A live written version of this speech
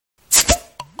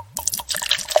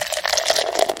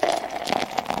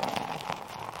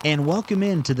and welcome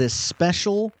into this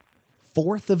special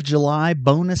 4th of July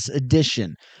bonus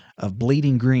edition of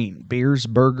Bleeding Green, Bears,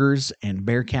 Burgers, and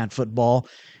Bearcat Football.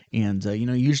 And,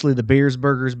 usually the Bears,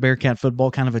 Burgers, Bearcat Football,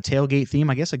 kind of a tailgate theme.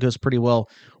 I guess it goes pretty well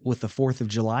with the 4th of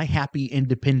July. Happy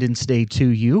Independence Day to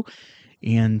you.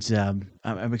 And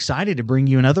I'm excited to bring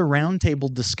you another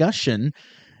roundtable discussion.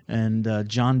 And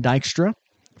John Dykstra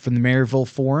from the Maryville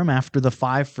Forum, after the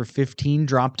 5 for 15,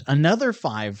 dropped another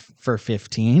 5 for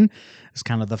 15. It's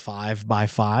kind of the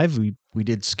 5x5. We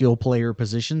did skill player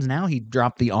positions. Now he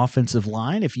dropped the offensive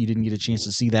line, if you didn't get a chance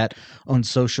to see that on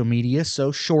social media.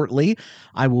 So shortly,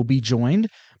 I will be joined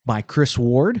by Chris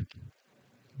Ward,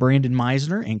 Brandon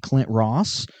Misener, and Clint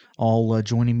Ross, all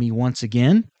joining me once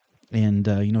again. And,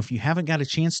 if you haven't got a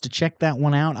chance to check that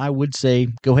one out, I would say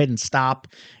go ahead and stop.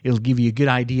 It'll give you a good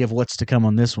idea of what's to come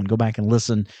on this one. Go back and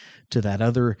listen to that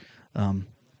other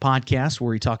podcast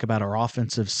where we talk about our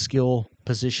offensive skill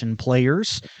position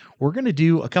players. We're going to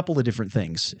do a couple of different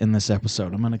things in this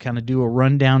episode. I'm going to kind of do a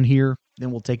rundown here,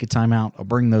 then we'll take a timeout. I'll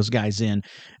bring those guys in,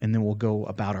 and then we'll go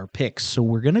about our picks. So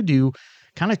we're going to do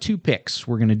kind of two picks.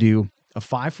 We're going to do a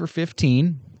 5 for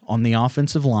 15 on the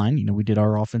offensive line. We did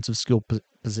our offensive skill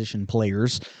position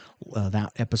players.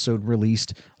 That episode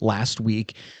released last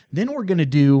week. Then we're going to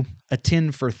do a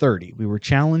 10 for 30. We were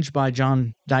challenged by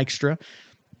John Dykstra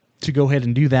to go ahead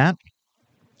and do that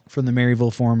from the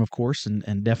Maryville Forum, of course,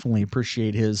 and definitely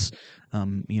appreciate his,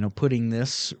 putting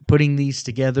these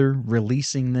together,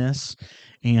 releasing this,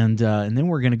 and then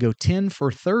we're going to go 10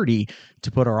 for 30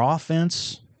 to put our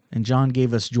offense. And John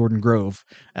gave us Jordan Grove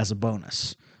as a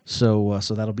bonus. So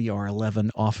that'll be our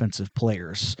 11 offensive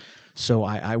players. So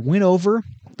I went over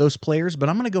those players, but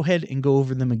I'm going to go ahead and go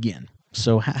over them again.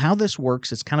 So how this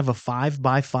works, it's kind of a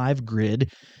 5x5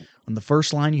 grid. On the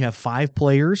first line, you have 5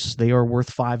 players. They are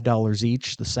worth $5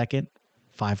 each. The second,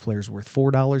 5 players worth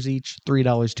 $4 each, $3,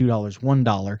 $2,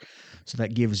 $1. So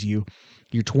that gives you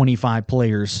your 25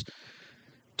 players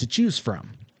to choose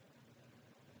from.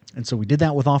 And so we did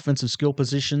that with offensive skill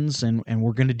positions, and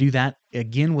we're going to do that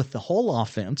again with the whole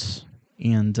offense,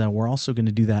 and we're also going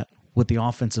to do that with the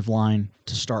offensive line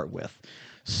to start with.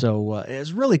 So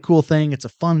it's a really cool thing. It's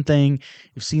a fun thing.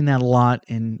 You've seen that a lot,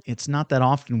 and it's not that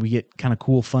often we get kind of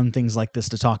cool, fun things like this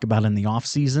to talk about in the off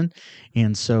season.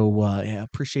 And so I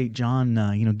appreciate John,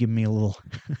 giving me a little,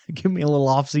 giving me a little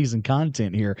off season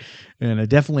content here, and I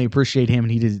definitely appreciate him.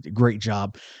 And he did a great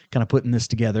job kind of putting this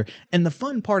together. And the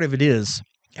fun part of it is,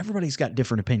 everybody's got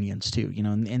different opinions too,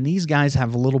 and these guys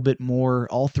have a little bit more.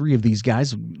 All three of these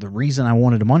guys, the reason I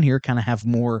wanted them on here, kind of have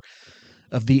more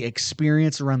of the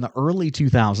experience around the early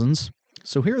 2000s.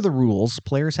 So here are the rules.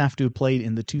 Players have to have played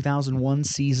in the 2001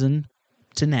 season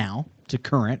to now, to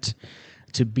current,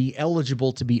 to be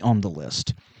eligible to be on the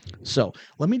list. So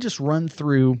let me just run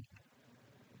through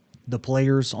the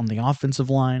players on the offensive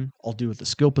line. I'll do with the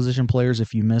skill position players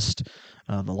if you missed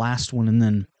the last one, and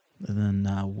then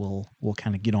we'll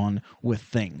kind of get on with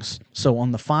things. So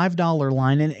on the $5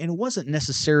 line, and it wasn't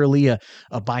necessarily a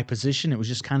by position, it was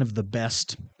just kind of the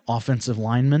best offensive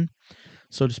lineman,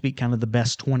 so to speak, kind of the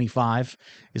best 25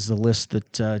 is the list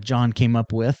that John came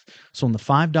up with. So on the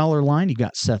 $5 line, you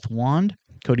got Seth Wand,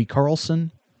 Cody Carlson,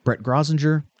 Brett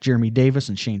Grosinger, Jeremy Davis,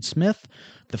 and Shane Smith.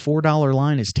 The $4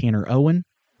 line is Tanner Owen,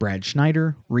 Brad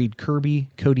Schneider, Reed Kirby,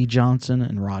 Cody Johnson,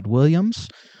 and Rod Williams.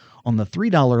 On the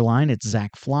 $3 line, it's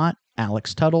Zach Flott,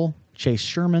 Alex Tuttle, Chase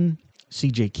Sherman,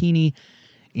 C.J. Keeney,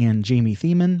 and Jamie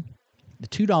Thiemann. The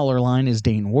 $2 line is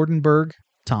Dane Wardenberg,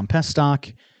 Tom Pestock,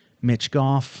 Mitch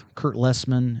Goff, Kurt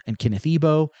Lessman, and Kenneth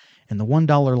Ebo. And the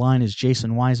 $1 line is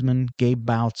Jason Wiseman, Gabe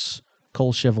Bouts,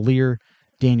 Cole Chevalier,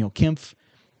 Daniel Kempf,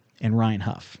 and Ryan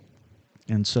Huff.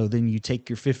 And so then you take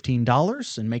your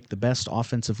 $15 and make the best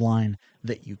offensive line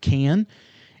that you can.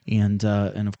 And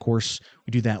of course,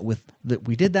 we did that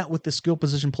with the skill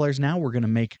position players. Now we're going to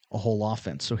make a whole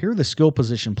offense. So here are the skill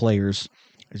position players.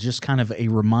 It's just kind of a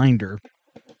reminder,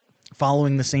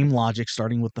 following the same logic,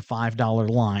 starting with the $5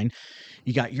 line.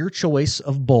 You got your choice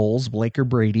of bowls, Blake or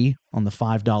Brady, on the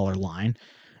 $5 line.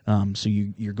 So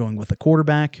you're going with a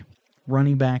quarterback,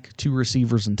 running back, 2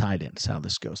 receivers, and tight ends. How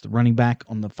this goes. The running back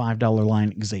on the $5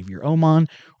 line, Xavier Oman.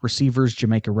 Receivers,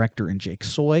 Jamaica Rector and Jake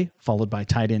Soy, followed by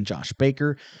tight end Josh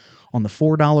Baker. On the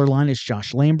 $4 line is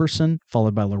Josh Lamberson,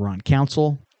 followed by LaRon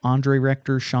Council, Andre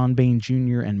Rector, Sean Bain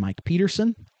Jr., and Mike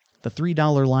Peterson. The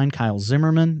 $3 line, Kyle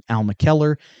Zimmerman, Al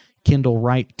McKellar, Kendall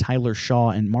Wright, Tyler Shaw,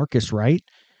 and Marcus Wright.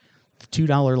 The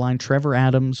 $2 line, Trevor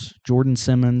Adams, Jordan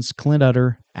Simmons, Clint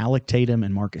Utter, Alec Tatum,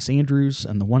 and Marcus Andrews.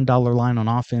 And the $1 line on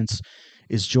offense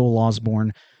is Joel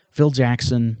Osborne, Phil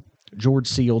Jackson, George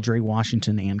Seal, Dre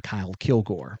Washington, and Kyle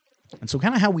Kilgore. And so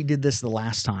kind of how we did this the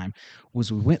last time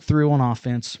was we went through on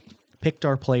offense, picked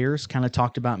our players, kind of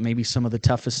talked about maybe some of the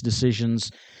toughest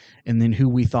decisions, and then who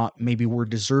we thought maybe were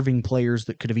deserving players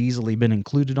that could have easily been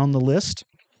included on the list.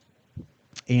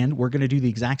 And we're going to do the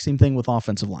exact same thing with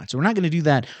offensive line. So we're not going to do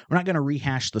that. We're not going to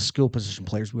rehash the skill position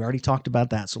players. We already talked about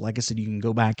that. So like I said, you can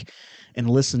go back and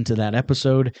listen to that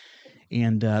episode.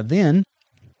 And then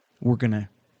we're going to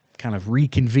kind of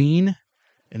reconvene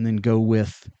and then go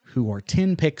with who our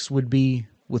 10 picks would be,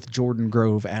 with Jordan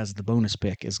Grove as the bonus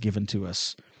pick as given to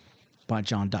us by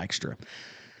John Dykstra.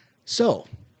 So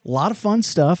a lot of fun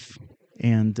stuff,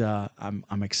 and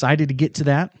I'm excited to get to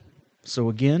that. So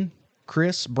again,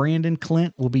 Chris, Brandon,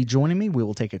 Clint will be joining me. We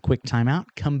will take a quick timeout,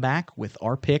 come back with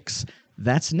our picks.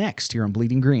 That's next here on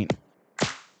Bleeding Green.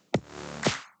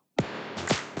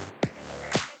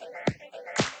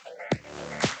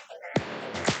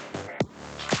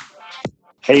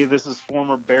 Hey, this is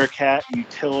former Bearcat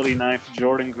utility knife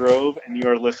Jordan Grove, and you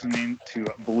are listening to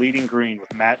Bleeding Green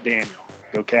with Matt Daniel.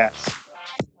 Go Cats.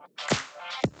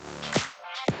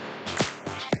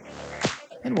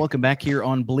 And welcome back here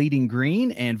on Bleeding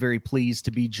Green, and very pleased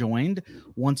to be joined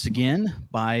once again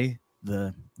by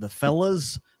the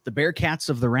fellas, the Bearcats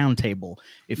of the Roundtable,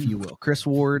 if you will. Chris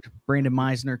Ward, Brandon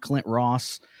Misener, Clint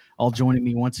Ross, all joining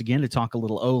me once again to talk a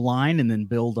little O-line and then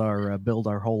build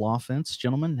our whole offense.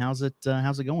 Gentlemen, how's it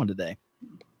going today?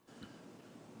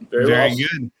 Very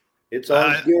good. It's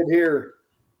always good here.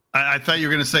 I thought you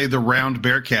were going to say the Round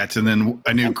Bearcats, and then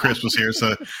I knew Chris was here,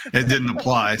 so it didn't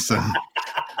apply. So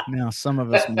now some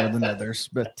of us more than others,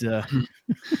 but well,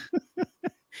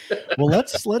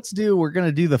 we're going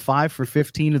to do the 5 for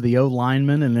 15 of the O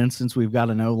linemen, and then since we've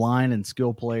got an O line and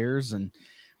skill players, and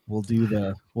we'll do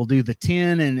the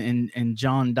 10 and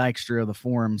John Dykstra of the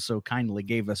forum so kindly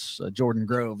gave us Jordan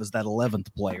Grove as that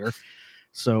 11th player.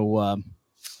 So,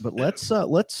 but let's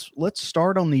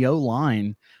start on the O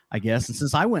line, I guess. And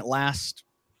since I went last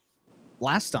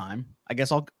time, I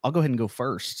guess I'll go ahead and go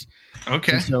first.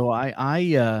 Okay. And so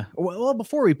well,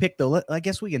 before we pick though, I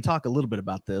guess we can talk a little bit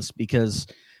about this because,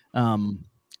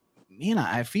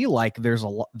 I feel like there's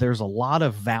a lot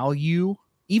of value,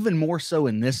 even more so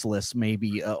in this list,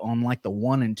 maybe on like the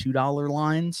 $1 and $2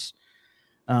 lines.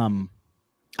 I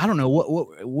don't know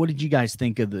what did you guys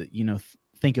think of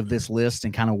think of this list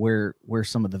and kind of where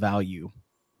some of the value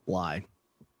lie.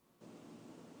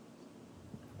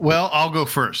 Well, I'll go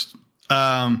first.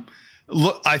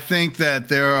 Look, I think that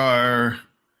there are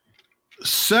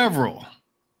several,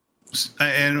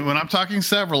 and when I'm talking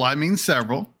several, I mean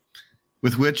several,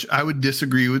 with which I would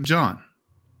disagree with John.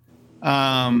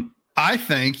 I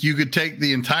think you could take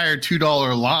the entire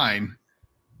 $2 line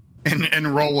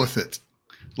and roll with it.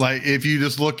 Like if you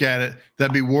just look at it,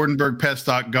 that'd be Wardenberg,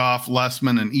 Petstock, Goff,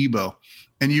 Lessman, and Ebo,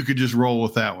 and you could just roll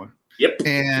with that one. Yep.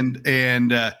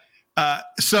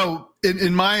 So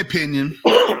in my opinion,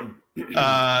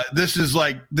 this is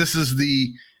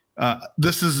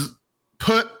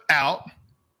put out,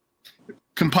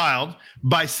 compiled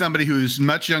by somebody who's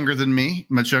much younger than me,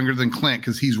 much younger than Clint,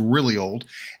 because he's really old,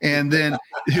 and then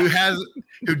who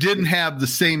didn't have the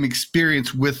same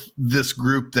experience with this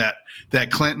group that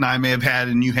Clint and I may have had,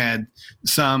 and you had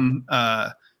some,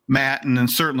 Matt, and then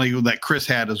certainly that Chris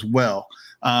had as well.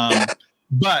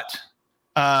 But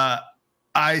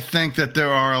I think that there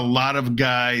are a lot of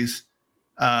guys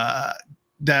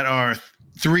that are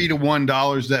 $3 to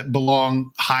 $1 that belong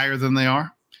higher than they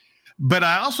are. But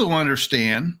I also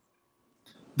understand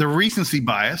the recency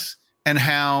bias and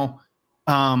how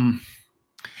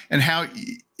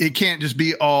it can't just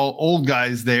be all old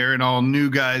guys there and all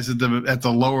new guys at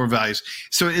the lower values.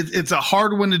 So it's a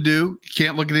hard one to do. You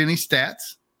can't look at any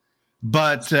stats.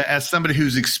 But as somebody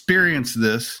who's experienced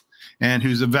this and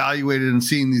who's evaluated and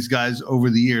seen these guys over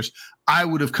the years, I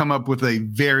would have come up with a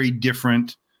very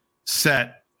different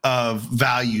set of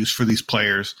values for these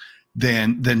players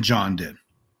than John did.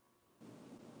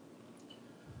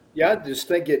 Yeah, I just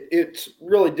think it's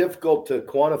really difficult to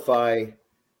quantify,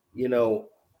 and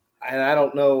I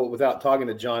don't know without talking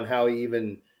to John how he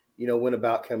even, went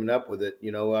about coming up with it.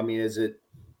 Is it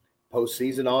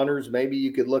postseason honors? Maybe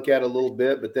you could look at a little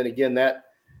bit, but then again, that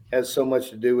has so much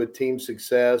to do with team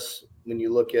success when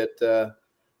you look at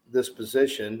this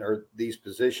position or these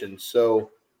positions.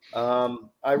 So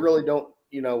I really don't,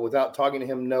 without talking to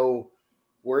him, know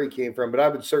where he came from, but I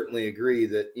would certainly agree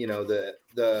that,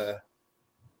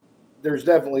 there's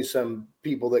definitely some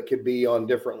people that could be on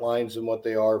different lines than what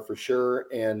they are for sure.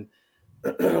 And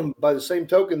by the same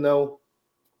token, though,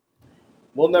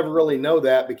 we'll never really know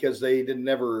that because they didn't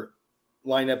never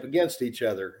line up against each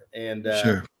other. And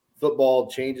Sure. Football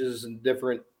changes in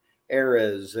different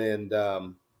eras. And,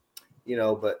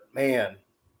 but man,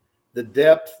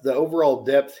 the overall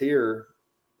depth here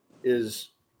is,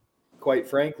 quite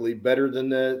frankly, better than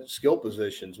the skill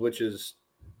positions, which is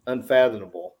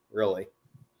unfathomable, really.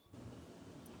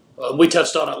 We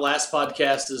touched on it last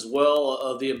podcast as well,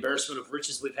 of the embarrassment of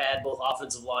riches we've had, both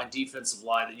offensive line, defensive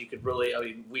line, that you could really,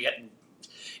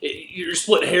 you're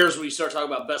splitting hairs when you start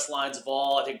talking about best lines of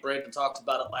all. I think Brandon talked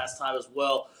about it last time as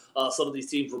well. Some of these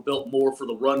teams were built more for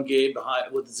the run game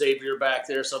with Xavier back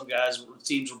there. Some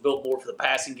teams were built more for the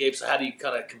passing game. So how do you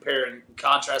kind of compare and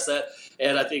contrast that?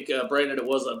 And I think, Brandon, it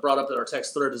was brought up in our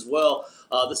text thread as well.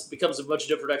 This becomes a much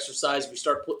different exercise. We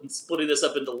start splitting this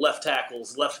up into left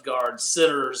tackles, left guards,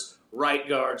 centers, right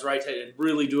guards, right, and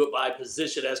really do it by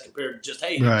position as compared to just,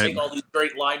 hey, you take all these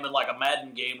great linemen like a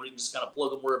Madden game where you can just kind of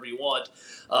plug them wherever you want,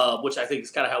 which I think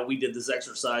is kind of how we did this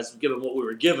exercise, given what we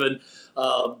were given.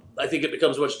 I think it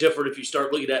becomes much different if you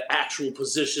start looking at actual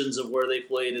positions of where they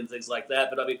played and things like that.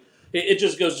 But, I mean, it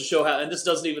just goes to show how, and this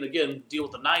doesn't even, again, deal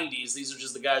with the 90s. These are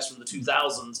just the guys from the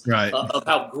 2000s of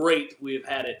how great we have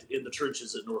had it in the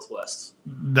trenches at Northwest.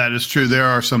 That is true. There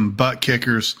are some butt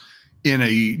kickers in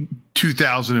a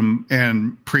 2000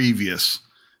 and previous,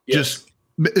 just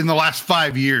in the last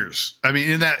 5 years. I mean,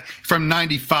 in that from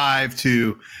 95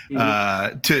 to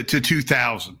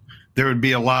 2000, there would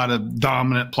be a lot of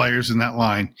dominant players in that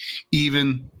line.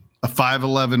 Even a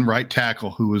 5'11" right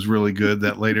tackle who was really good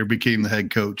that later became the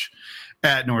head coach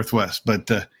at Northwest.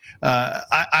 But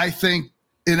I think,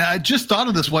 and I just thought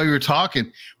of this while you were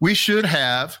talking, we should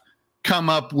have come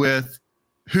up with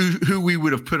who we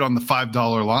would have put on the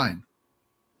 $5 line.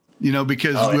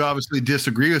 Because we obviously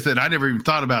disagree with it. I never even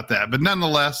thought about that. But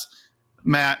nonetheless,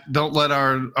 Matt, don't let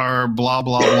our blah,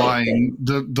 blah, lying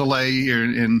delay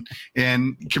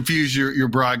and confuse your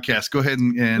broadcast. Go ahead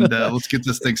and let's get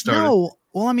this thing started. No,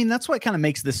 well, I mean, that's what kind of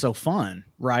makes this so fun,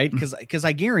 right? Because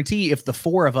I guarantee if the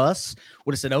four of us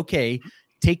would have said, okay,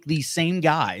 take these same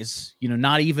guys,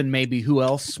 not even maybe who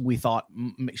else we thought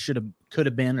could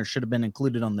have been or should have been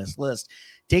included on this list,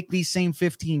 take these same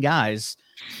 15 guys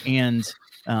and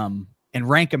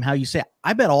rank them how you say.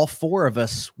 I bet all four of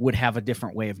us would have a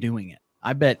different way of doing it.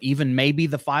 I bet even maybe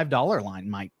the $5 line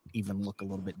might even look a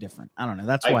little bit different. I don't know.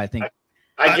 That's why I think.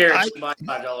 I guarantee my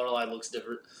 $5 line looks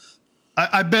different.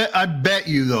 I bet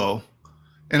you though,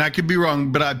 and I could be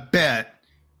wrong, but I bet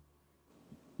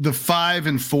the 5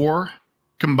 and 4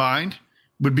 combined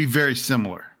would be very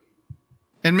similar.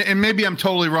 And maybe I'm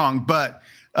totally wrong, but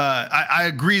I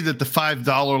agree that the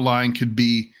 $5 line could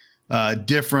be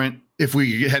different if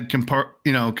we had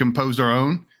composed our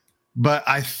own. But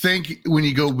I think when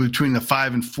you go between the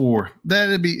 5 and 4,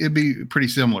 it'd be pretty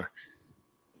similar.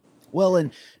 Well,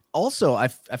 and also I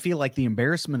feel like the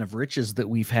embarrassment of riches that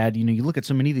we've had, you look at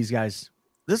so many of these guys,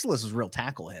 this list is real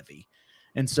tackle heavy.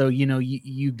 And so,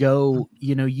 you go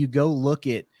look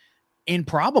at, and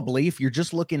probably if you're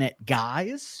just looking at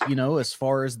guys, as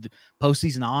far as the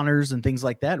postseason honors and things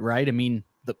like that, right? I mean,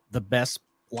 the best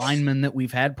linemen that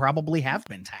we've had probably have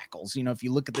been tackles. If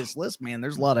you look at this list, man,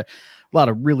 there's a lot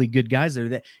of really good guys there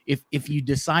that if you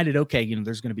decided, okay,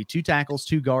 there's going to be 2 tackles,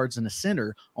 2 guards, and a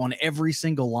center on every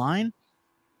single line,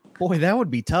 boy, that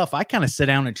would be tough. I kind of sat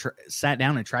down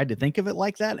and tried to think of it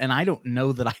like that, and I don't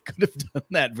know that I could have done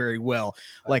that very well.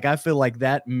 Like, I feel like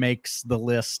that makes the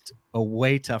list a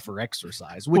way tougher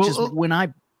exercise, which is when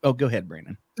go ahead,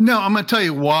 Brandon. No, I'm going to tell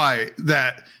you why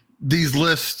that these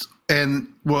lists, and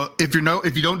if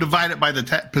you don't divide it by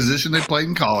the position they played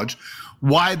in college,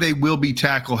 why they will be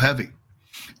tackle heavy.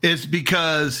 It's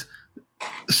because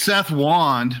Seth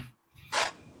Wand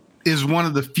is one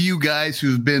of the few guys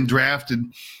who've been drafted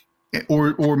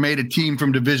or made a team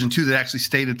from Division II that actually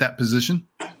stayed at that position.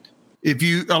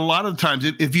 A lot of times,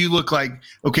 if you look like,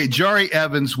 okay, Jari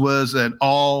Evans was an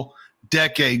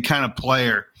all-decade kind of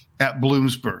player at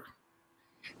Bloomsburg.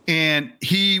 And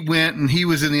he went and he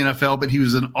was in the NFL, but he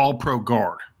was an all-pro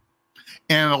guard.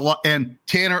 And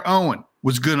Tanner Owen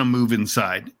was going to move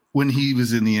inside when he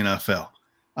was in the NFL.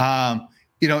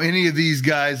 Any of these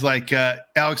guys like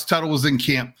Alex Tuttle was in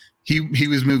camp. He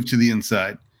was moved to the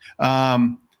inside.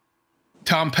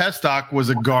 Tom Pestock was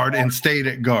a guard and stayed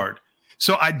at guard.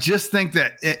 So I just think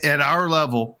that at our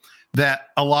level, that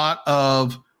a lot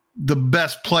of the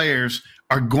best players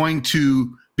are going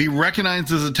to be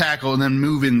recognized as a tackle and then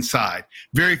move inside.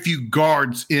 Very few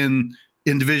guards in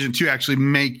Division II actually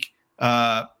make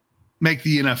the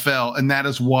NFL, and that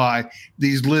is why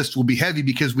these lists will be heavy,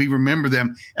 because we remember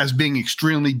them as being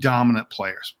extremely dominant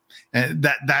players. And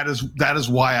that is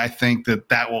why I think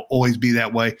that will always be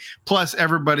that way. Plus,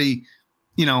 everybody,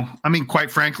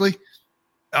 quite frankly,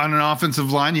 on an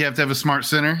offensive line, you have to have a smart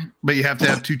center, but you have to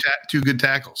have two good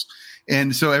tackles.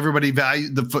 And so everybody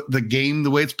values the game, the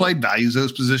way it's played, values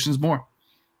those positions more.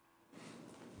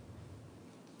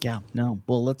 Yeah, no.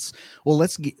 Well, let's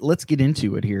get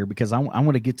into it here, because I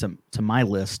want to get to my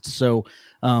list. So,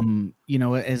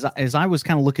 as I was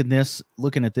kind of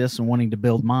looking at this and wanting to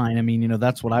build mine, I mean,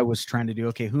 that's what I was trying to do.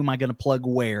 Okay, who am I going to plug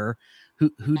where?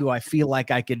 Who do I feel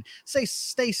like I could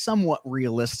stay somewhat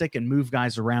realistic and move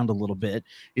guys around a little bit,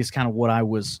 is kind of what I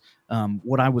was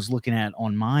looking at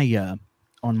on my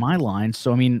line.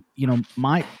 So, I mean,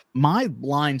 my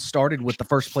line started with the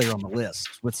first player on the list,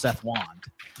 with Seth Wand.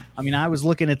 I mean, I was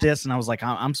looking at this and I was like,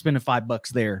 I'm spending $5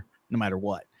 there no matter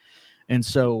what. And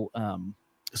so,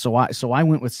 I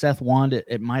went with Seth Wand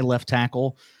at my left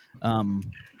tackle.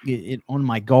 On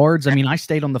my guards, I mean, I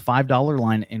stayed on the $5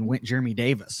 line and went Jeremy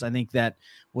Davis. I think that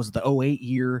was the 2008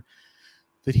 year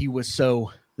that he was so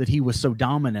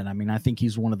dominant. I mean, I think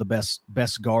he's one of the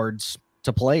best guards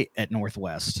to play at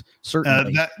Northwest.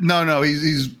 Certainly.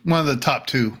 He's one of the top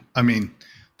two. I mean,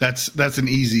 that's an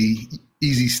easy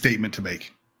statement to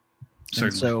make.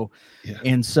 Certainly.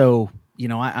 And so,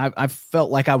 I felt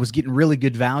like I was getting really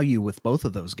good value with both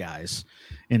of those guys.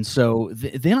 And so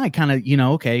then I kind of,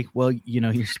 okay, well,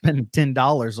 you're spending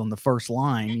 $10 on the first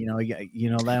line,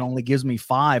 that only gives me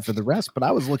 $5 for the rest. But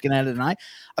I was looking at it and I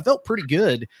felt pretty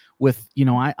good with,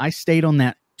 I stayed on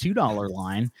that $2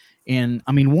 line. And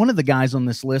I mean, one of the guys on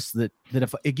this list that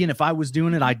if I was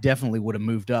doing it, I definitely would have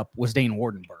moved up, was Dane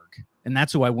Wardenberg. And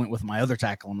that's who I went with my other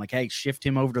tackle. I'm like, hey, shift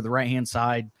him over to the right-hand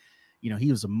side.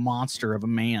 He was a monster of a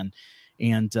man,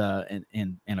 and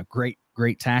a great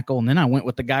tackle. And then I went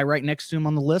with the guy right next to him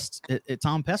on the list, at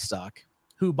Tom Pestock,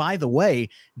 who, by the way,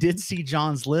 did see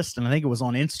John's list, and I think it was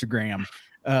on Instagram.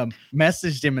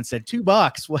 Messaged him and said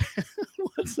 $2.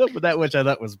 What's up with that? Which I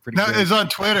thought was pretty. No, it's on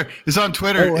Twitter. Oh, was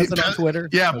it on Twitter?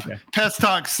 Yeah. Okay.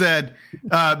 Pestock said,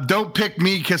 "Don't pick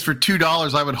me, because for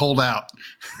 $2 I would hold out."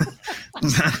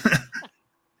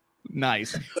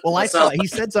 Nice. Well, I saw he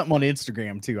said something on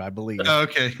Instagram too, I believe.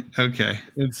 Okay.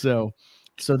 And so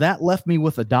that left me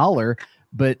with $1,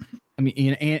 but I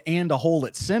mean, and a hole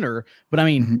at center. But I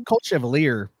mean, Colt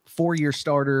Chevalier, 4-year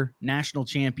starter, national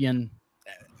champion.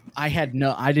 I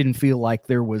didn't feel like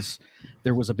there was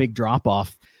a big drop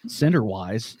off center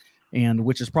wise, and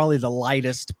which is probably the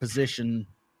lightest position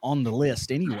on the list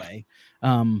anyway.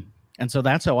 And so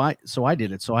that's how I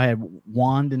did it. So I had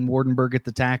Wand and Wardenberg at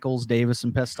the tackles, Davis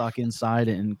and Pestock inside,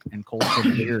 and Colt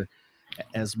Chevalier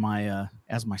as my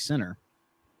center.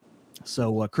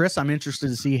 So Chris, I'm interested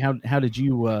to see how did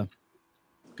you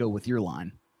go with your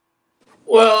line?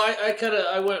 Well,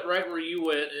 I went right where you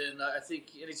went, and I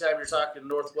think anytime you're talking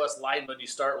Northwest lineman, you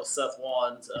start with Seth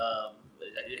Wand.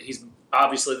 He's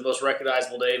obviously the most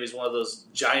recognizable name. He's one of those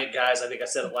giant guys. I think I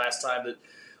said it last time that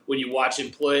when you watch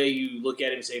him play, you look at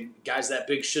him and say, guys that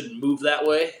big shouldn't move that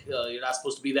way. You're not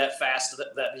supposed to be that fast.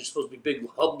 That you're supposed to be big,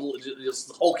 humble,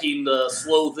 just hulking,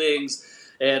 slow things.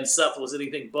 And Seth was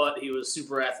anything but. He was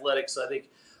super athletic. So I think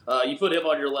you put him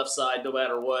on your left side no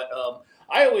matter what.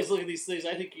 I always look at these things.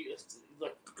 I think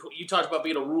you talked about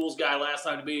being a rules guy last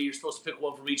time to me. You're supposed to pick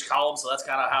one from each column. So that's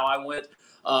kind of how I went.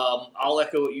 I'll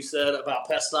echo what you said about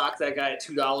Pestock. That guy at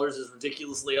 $2 is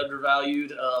ridiculously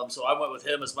undervalued. So I went with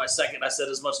him as my second. I said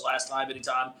as much last time.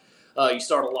 Anytime you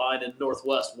start a line in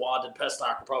Northwest, Wand and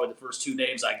Pestock are probably the first two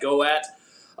names I go at.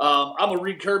 I'm a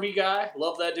Reed Kirby guy.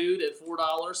 Love that dude at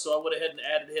 $4. So I went ahead and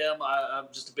added him. I'm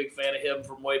just a big fan of him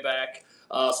from way back.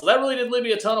 So that really didn't leave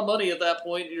me a ton of money at that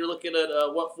point. You're looking at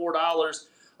 $4.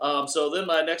 So then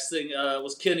my next thing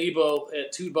was Ken Ebo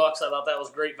at $2. I thought that was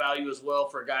great value as well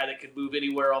for a guy that could move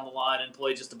anywhere on the line and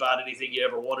play just about anything you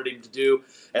ever wanted him to do.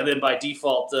 And then by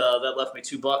default, that left me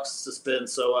 $2 to spend.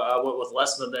 So I went with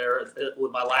Lessman there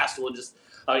with my last one.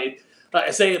 I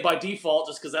say it by default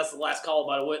just because that's the last column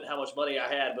I went and how much money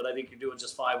I had. But I think you're doing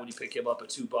just fine when you pick him up at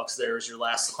 $2 there as your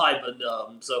last lineman.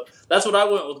 So that's what I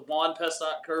went with: Wand,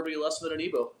 Pestock, Kirby, Lessman, and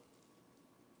Ebo.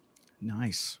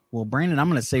 Nice. Well, Brandon, I'm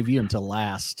going to save you until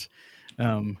last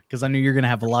because I knew you're going to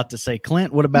have a lot to say.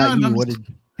 Clint, what about you? What did?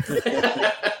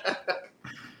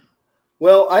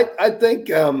 Well, I think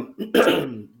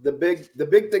the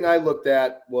big thing I looked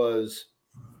at was,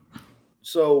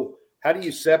 so how do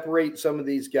you separate some of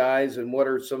these guys, and what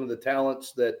are some of the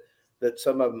talents that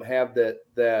some of them have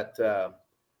that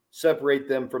separate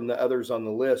them from the others on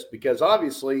the list? Because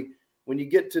obviously, when you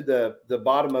get to the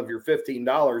bottom of your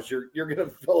 $15, you're going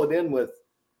to fill it in with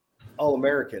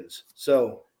All-Americans.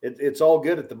 So it's all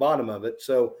good at the bottom of it.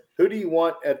 So who do you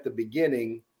want at the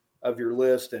beginning of your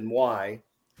list and why?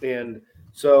 And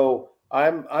so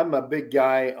I'm a big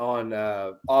guy on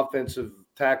offensive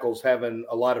tackles having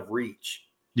a lot of reach.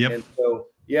 Yep. And so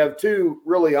you have two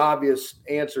really obvious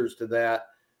answers to that.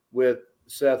 with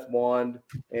Seth Wand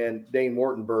and Dane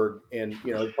Wartenberg, and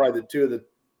probably the two of the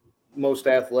most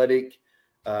athletic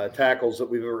tackles that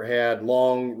we've ever had.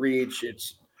 Long reach.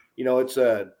 It's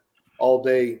a all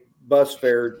day bus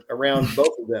fare around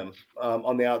both of them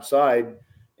on the outside,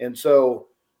 and so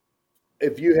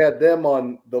if you had them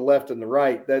on the left and the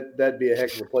right, that'd be a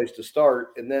heck of a place to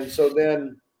start. And then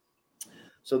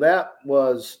so that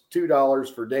was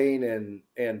 $2 for Dane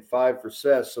and $5 for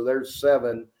Seth. So there's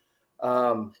 $7.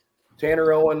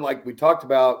 Tanner Owen, like we talked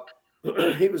about,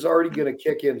 he was already going to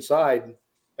kick inside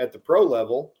at the pro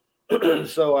level.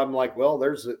 So I'm like, well,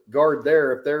 there's a guard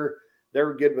there. If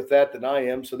they're good with that, then I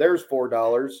am. So there's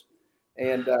 $4.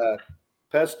 And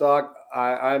Pestock,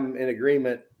 I'm in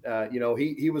agreement.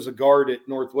 He was a guard at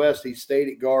Northwest. He stayed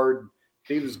at guard. If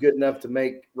he was good enough to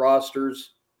make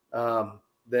rosters,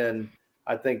 then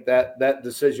I think that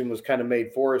decision was kind of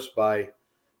made for us by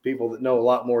people that know a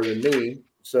lot more than me.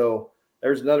 So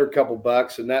there's another couple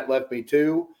bucks, and that left me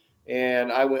 $2.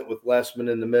 And I went with Lessman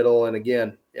in the middle. And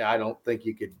again, I don't think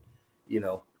you could,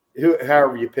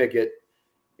 however you pick it,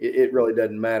 it really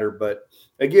doesn't matter. But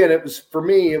again, it was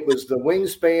the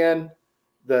wingspan,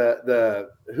 the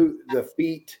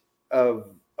feet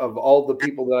of all the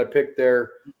people that I picked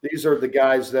there. These are the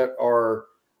guys that are,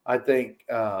 I think,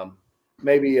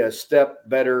 maybe a step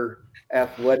better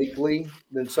athletically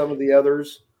than some of the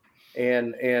others.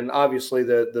 And obviously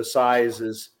the size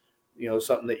is,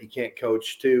 something that you can't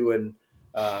coach too. And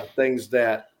things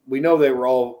that we know they were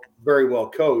all very well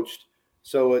coached.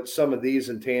 So it's some of these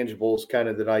intangibles kind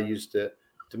of that I used to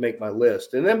make my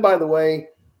list. And then, by the way,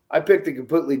 I picked a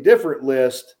completely different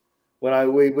list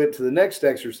when we went to the next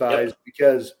exercise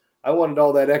because I wanted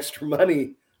all that extra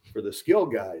money for the skill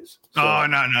guys. So, oh,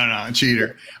 no,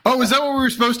 cheater. Oh, is that what we were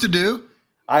supposed to do?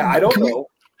 I don't know.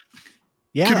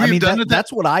 Yeah,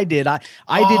 that's what I did. I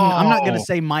didn't. I'm not going to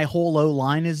say my whole O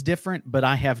line is different, but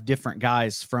I have different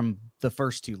guys from the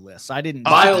first two lists. I didn't.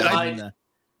 My O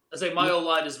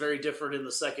line is very different in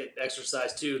the second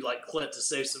exercise too, like Clint, to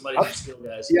save some money for skill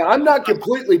guys. Yeah, I'm not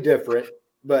completely different,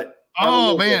 but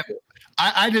oh man,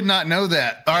 I did not know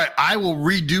that. All right, I will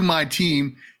redo my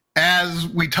team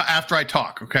after I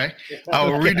talk. Okay, I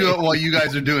will redo it while you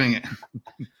guys are doing it.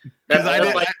 Because I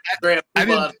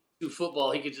didn't do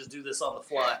football. He could just do this on the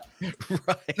fly.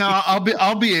 Right. No,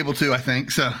 I'll be able to. I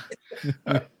think so.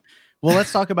 Well,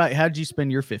 let's talk about how did you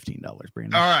spend your $15,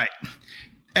 Brandon? All right.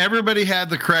 Everybody had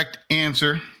the correct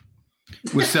answer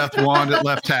with Seth Wand at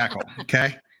left tackle.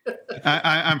 Okay.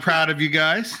 I'm proud of you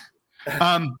guys.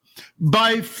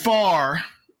 By far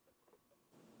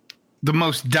the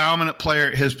most dominant player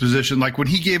at his position. Like when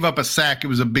he gave up a sack, it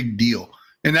was a big deal.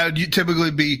 And that would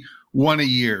typically be one a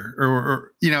year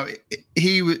or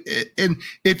and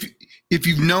if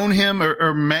you've known him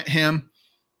or met him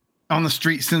on the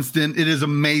street since then, it is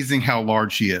amazing how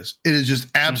large he is. It is just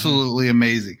absolutely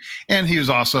amazing. And he was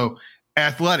also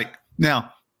athletic.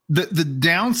 Now, the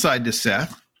downside to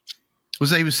Seth was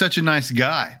that he was such a nice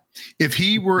guy. If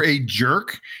he were a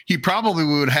jerk, he probably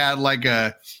would have had like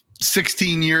a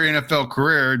 16-year NFL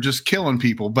career just killing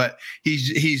people. But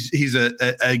he's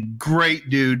a great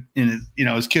dude. And,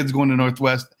 his kid's going to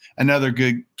Northwest, another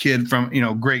good kid from,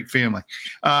 great family.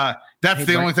 That's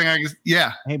the only thing I guess.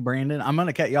 Yeah. Hey, Brandon, I'm going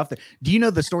to cut you off there. Do you know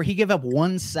the story? He gave up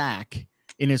one sack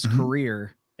in his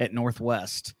career at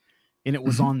Northwest, and it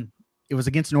was it was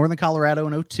against Northern Colorado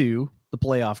in 2002, the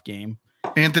playoff game.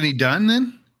 Anthony Dunn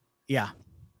then? Yeah.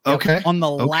 Okay. On the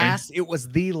last, it was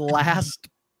the last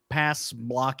pass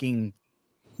blocking.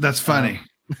 That's funny.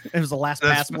 It was the last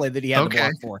pass play that he had to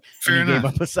block for. Fair enough. He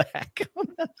gave up a sack.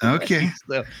 Okay.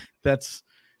 So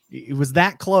it was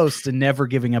that close to never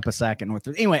giving up a sack at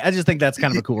Northwest. Anyway, I just think that's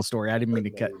kind of a cool story. I didn't mean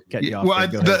to cut you off. Well,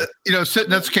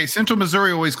 that's okay. Central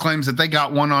Missouri always claims that they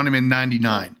got one on him in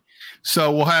 '99.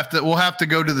 So we'll have to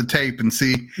go to the tape and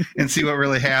see what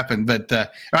really happened. But all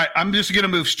right, I'm just going to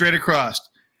move straight across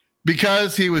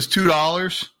because he was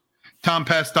 $2. Tom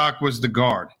Pestock was the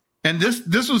guard, and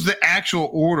this was the actual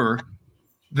order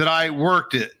that I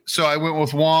worked it. So I went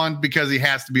with Wand because he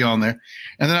has to be on there.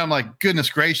 And then I'm like, goodness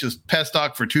gracious,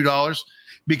 Pestock for $2.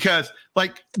 Because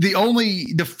like the only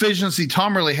deficiency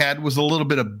Tom really had was a little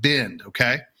bit of bend.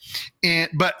 Okay.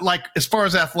 But like, as far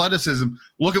as athleticism,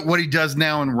 look at what he does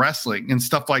now in wrestling and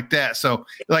stuff like that. So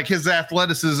like his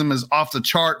athleticism is off the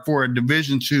chart for a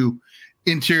Division II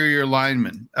interior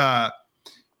lineman. At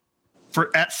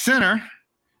center,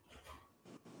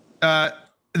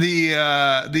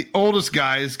 the oldest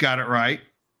guys got it right,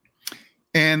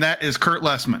 and that is Kurt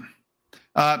Lessman.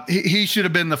 He should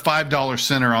have been the $5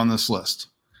 center on this list.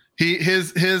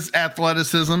 His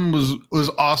athleticism was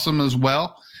awesome as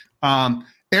well.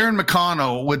 Aaron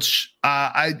McConnell, which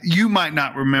you might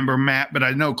not remember, Matt, but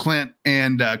I know Clint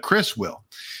and Chris will,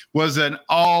 was an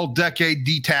all-decade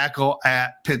D tackle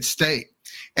at Pitt State,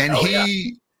 and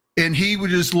he would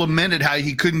just lamented how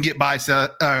he couldn't get by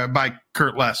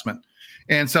Kurt Lessman,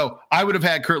 and so I would have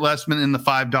had Kurt Lessman in the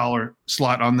 $5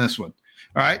 slot on this one.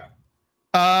 All right.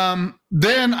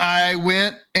 Then I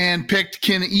went and picked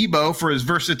Ken Ebo for his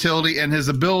versatility and his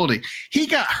ability. He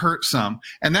got hurt some,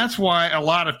 and that's why a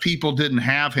lot of people didn't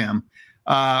have him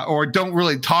or don't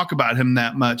really talk about him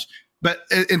that much. But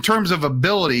in terms of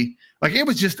ability, like it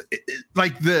was just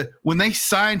like when they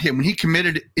signed him, when he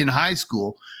committed in high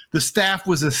school, the staff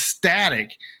was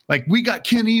ecstatic. Like, we got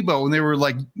Ken Ebo, and they were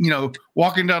like,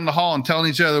 walking down the hall and telling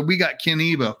each other, we got Ken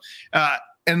Ebo.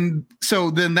 And so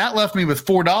then that left me with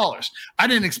 $4. I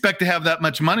didn't expect to have that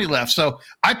much money left. So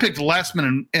I picked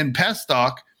Lessman and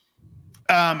Pestock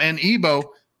and Ebo,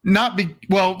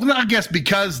 I guess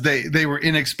because they were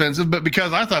inexpensive, but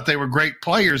because I thought they were great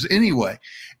players anyway.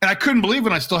 And I couldn't believe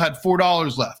when I still had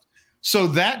 $4 left. So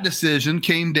that decision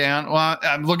came down. Well,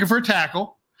 I'm looking for a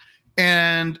tackle.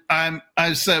 And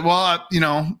I said, well,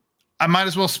 I might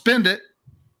as well spend it.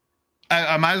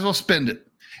 I might as well spend it.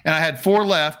 And I had 4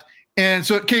 left. And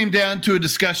so it came down to a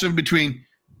discussion between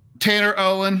Tanner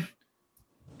Owen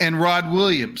and Rod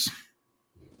Williams.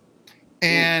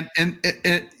 And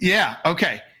yeah,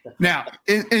 okay. Now,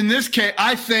 in this case,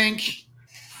 I think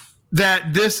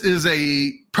that this is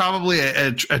probably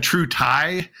a true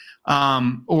tie.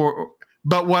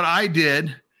 But what I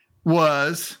did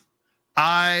was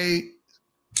we're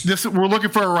looking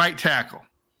for a right tackle.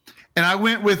 And I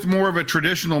went with more of a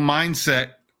traditional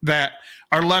mindset that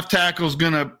our left tackle is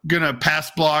gonna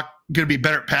pass block, gonna be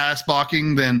better at pass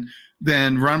blocking than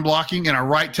run blocking, and our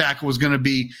right tackle was gonna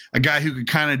be a guy who could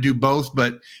kind of do both,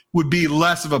 but would be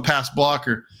less of a pass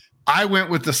blocker. I went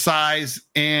with the size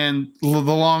and the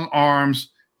long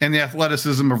arms and the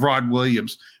athleticism of Rod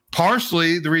Williams.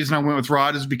 Partially, the reason I went with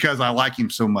Rod is because I like him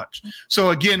so much.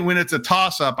 So again, when it's a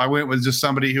toss-up, I went with just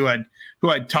somebody who I'd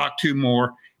talked to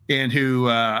more and who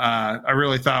I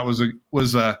really thought was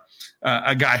a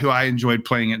guy who I enjoyed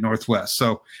playing at Northwest.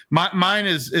 So mine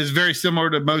is very similar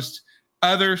to most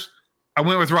others. I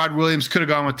went with Rod Williams, could have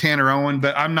gone with Tanner Owen,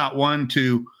 but I'm not one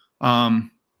to,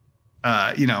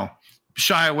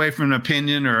 shy away from an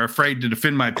opinion or afraid to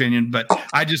defend my opinion. But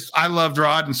I loved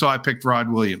Rod, and so I picked Rod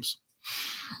Williams.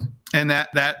 And that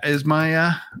is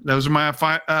those are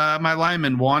my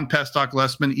linemen: Juan, Pestock,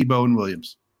 Lessman, Ebo, and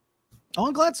Williams. Oh,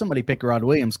 I'm glad somebody picked Rod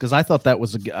Williams, because I thought that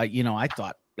was I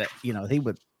thought that he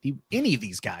would. Any of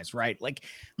these guys, right? Like,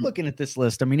 looking at this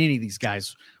list, I mean, any of these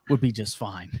guys would be just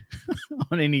fine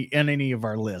on any of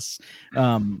our lists.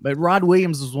 But Rod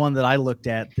Williams was one that I looked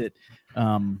at that,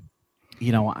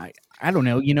 I don't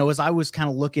know, as I was kind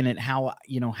of looking at how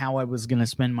I was going to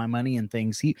spend my money and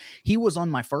things, he was on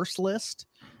my first list.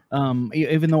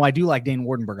 Even though I do like Dane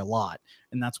Wardenberg a lot,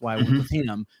 and that's why I went with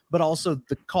him, but also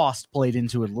the cost played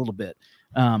into it a little bit.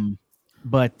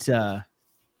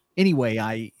 Anyway,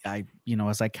 I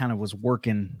as I kind of was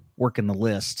working the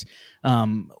list,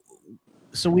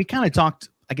 so we kind of talked,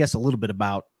 I guess, a little bit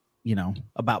about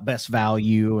best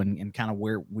value and kind of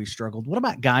where we struggled. What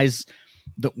about guys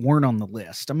that weren't on the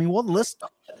list? I mean, well, the list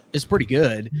is pretty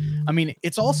good. I mean,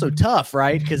 it's also tough,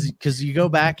 right? Because you go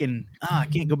back and I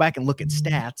can't go back and look at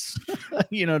stats,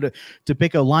 to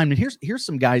pick a lineman. Here's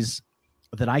some guys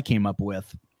that I came up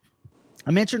with. I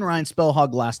mentioned Ryan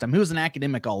Spellhog last time. He was an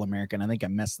academic All-American. I think I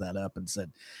messed that up and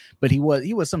said, but he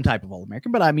was some type of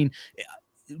All-American. But I mean,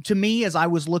 to me, as I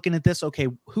was looking at this, okay,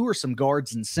 who are some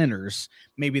guards and centers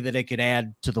maybe that I could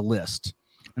add to the list?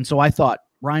 And so I thought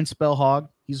Ryan Spellhog,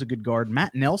 he's a good guard.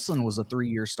 Matt Nelson was a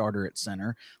 3-year starter at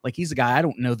center. Like, he's a guy, I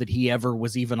don't know that he ever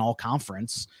was even all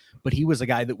conference, but he was a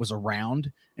guy that was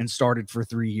around and started for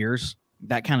 3 years.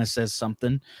 That kind of says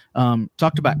something.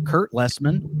 Talked about Kurt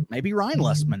Lessman, maybe Ryan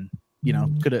Lessman.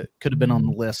 Could have been on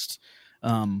the list.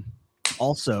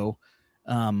 Also,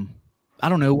 I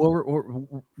don't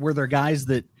know. Were there guys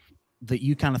that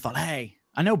you kind of thought, hey,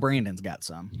 I know Brandon's got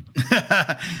some.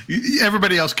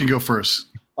 Everybody else can go first.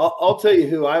 I'll tell you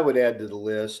who I would add to the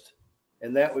list,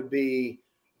 and that would be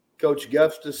Coach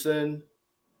Gustafson,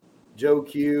 Joe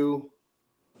Q,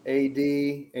 AD,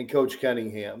 and Coach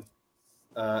Cunningham.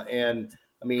 And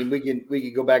I mean, we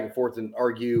can go back and forth and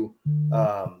argue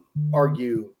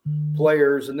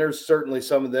players, and there's certainly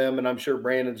some of them, and I'm sure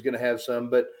Brandon's going to have some.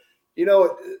 But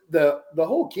the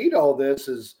whole key to all this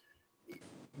is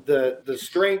the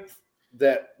strength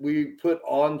that we put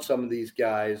on some of these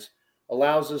guys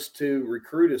allows us to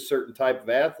recruit a certain type of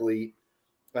athlete.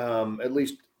 At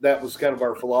least that was kind of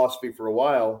our philosophy for a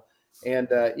while.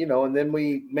 And, and then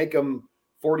we make them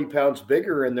 40 pounds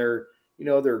bigger, and they're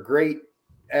great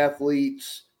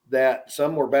athletes. That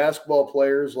some were basketball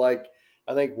players, like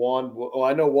I think Wand. Well,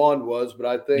 I know Wand was, but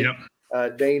I think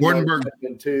Dane Wardenberg might have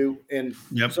been too. And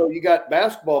Yep. so you got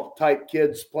basketball type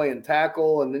kids playing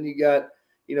tackle, and then you got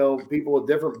people with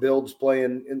different builds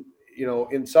playing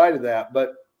inside of that.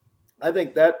 But I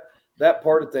think that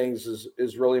part of things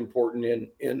is really important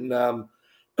in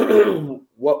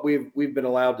what we've been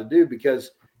allowed to do,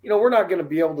 because we're not going to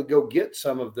be able to go get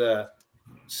some of the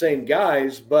same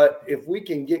guys, but if we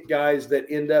can get guys that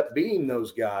end up being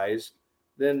those guys,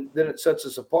 then it sets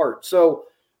us apart. So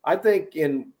I think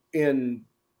in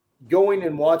going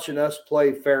and watching us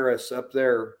play Ferris up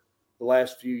there the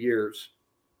last few years,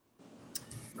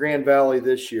 Grand Valley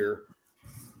this year,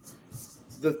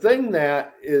 the thing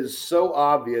that is so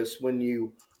obvious when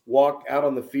you walk out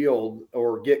on the field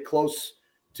or get close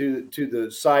to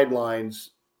the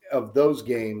sidelines of those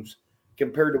games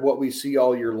compared to what we see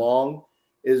all year long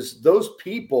is those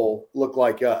people look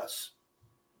like us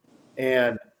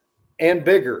and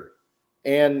bigger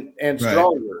and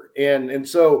stronger. Right. And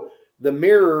so the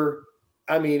mirror,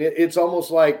 I mean, it's almost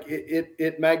like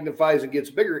it magnifies and gets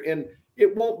bigger, and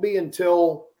it won't be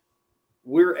until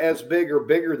we're as big or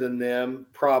bigger than them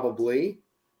probably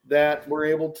that we're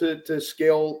able to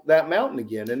scale that mountain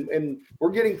again. And we're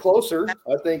getting closer.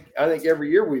 I think every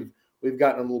year we've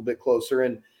gotten a little bit closer.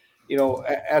 And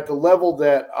at the level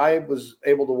that I was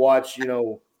able to watch,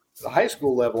 the high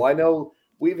school level, I know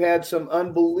we've had some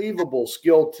unbelievable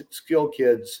skill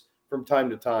kids from time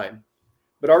to time.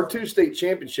 But our 2 state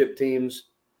championship teams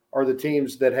are the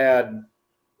teams that had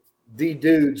the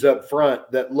dudes up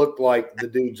front that looked like the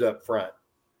dudes up front.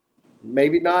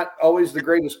 Maybe not always the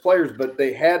greatest players, but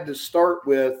they had to start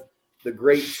with the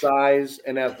great size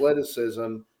and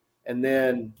athleticism, and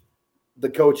then the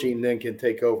coaching then can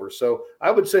take over. So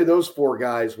I would say those 4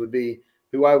 guys would be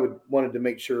who I wanted to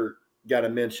make sure got a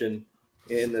mention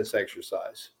in this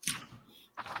exercise.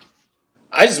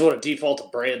 I just want to default to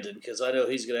Brandon because I know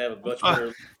he's going to have a much better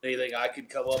than anything I could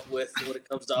come up with when it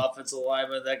comes to offensive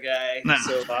lineman, that guy. Nah.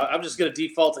 So I'm just going to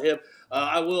default to him.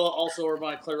 I will also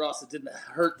remind Clint Ross it didn't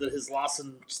hurt that his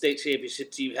Lawson State Championship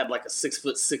team had like a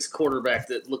 6'6" quarterback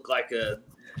that looked like a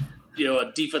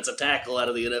defensive tackle out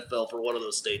of the NFL for one of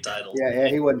those state titles. Yeah,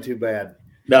 he wasn't too bad.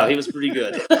 No, he was pretty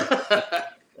good.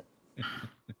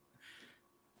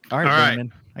 All right,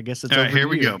 Brandon. I guess it's all over right. Here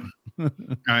we go. All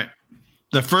right.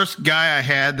 The first guy I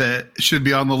had that should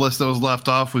be on the list that was left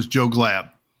off was Joe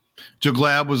Glab. Joe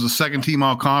Glab was a second-team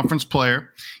all-conference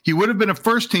player. He would have been a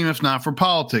first-team if not for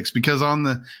politics, because on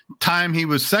the time he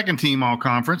was second-team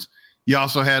all-conference, you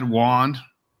also had Wand,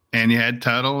 and you had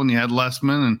Tuttle, and you had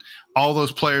Lessman, and all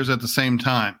those players at the same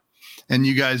time. And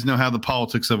you guys know how the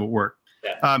politics of it worked.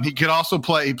 Yeah. He could also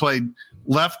play – he played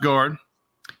left guard.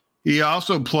 He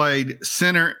also played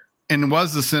center and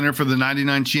was the center for the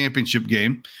 99 championship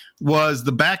game. Was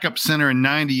the backup center in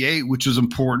 98, which was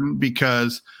important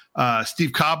because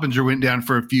Steve Coppinger went down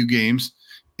for a few games,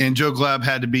 and Joe Glab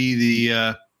had to be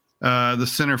the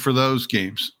center for those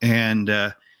games. And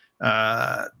a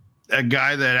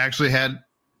guy that actually had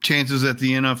chances at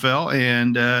the NFL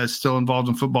and is still involved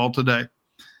in football today.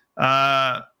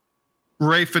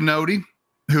 Ray Finotti,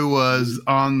 who was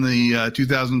on the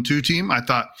 2002 team, I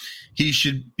thought he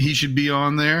should be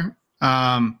on there.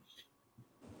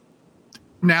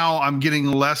 Now I'm getting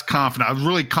less confident. I was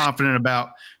really confident about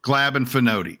Glab and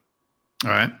Finotti. All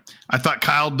right. I thought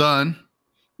Kyle Dunn,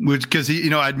 because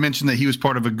I'd mentioned that he was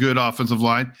part of a good offensive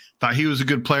line. Thought he was a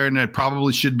good player and that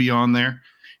probably should be on there.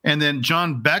 And then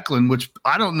John Becklin, which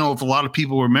I don't know if a lot of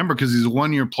people remember because he's a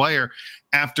one-year player.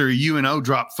 After UNO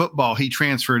dropped football, he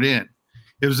transferred in.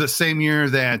 It was the same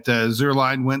year that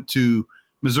Zerline went to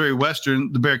Missouri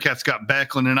Western. The Bearcats got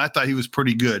Becklin, and I thought he was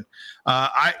pretty good.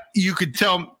 You could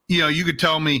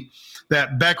tell me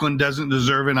that Becklin doesn't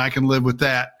deserve it, and I can live with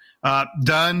that.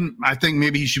 Dunn, I think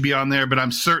maybe he should be on there, but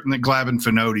I'm certain that Glab and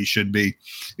Finotti should be,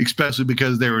 especially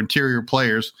because they were interior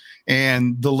players,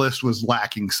 and the list was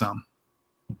lacking some.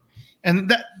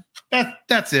 And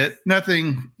that's it.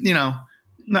 Nothing, not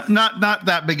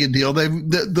that big a deal.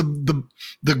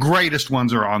 The greatest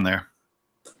ones are on there.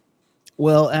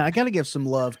 Well, I got to give some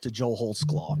love to Joel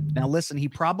Holtzclaw. Now, listen, he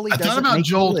probably doesn't I thought about make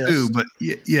Joel the list too, but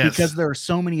yes, because there are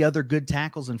so many other good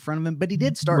tackles in front of him. But he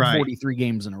did start 43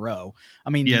 games in a row. I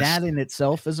mean, that in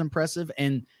itself is impressive.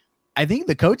 And I think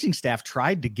the coaching staff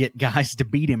tried to get guys to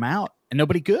beat him out, and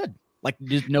nobody could. Like,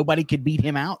 just nobody could beat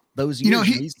him out those years.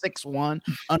 He's 6'1",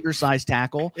 undersized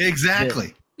tackle.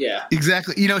 Exactly. Yeah,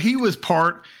 exactly. He was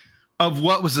part of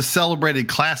what was a celebrated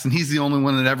class, and he's the only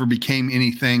one that ever became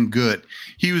anything good.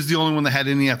 He was the only one that had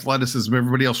any athleticism.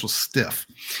 Everybody else was stiff.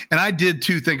 And I did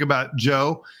too think about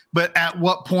Joe, but at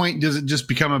what point does it just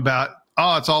become about,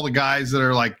 oh, it's all the guys that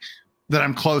are like that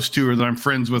I'm close to or that I'm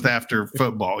friends with after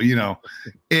football, you know?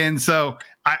 And so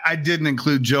I didn't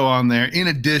include Joe on there. In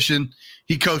addition,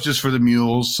 he coaches for the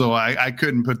Mules, so I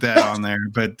couldn't put that on there.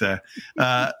 But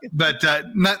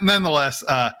nonetheless,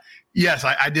 yes,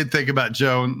 I did think about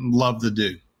Joe and love the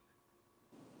dude.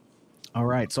 All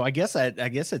right, so I guess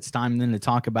it's time then to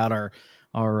talk about our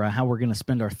how we're going to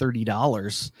spend our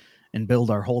 $30 and build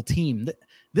our whole team.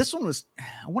 This one was,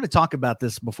 I want to talk about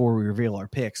this before we reveal our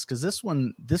picks, because this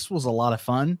was a lot of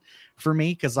fun for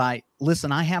me, because I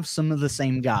have some of the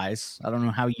same guys. I don't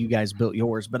know how you guys built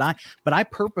yours, but I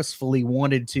purposefully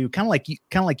wanted to, kind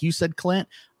of like you said, Clint,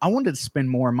 I wanted to spend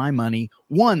more of my money.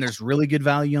 One, there's really good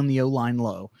value on the O-line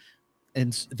low,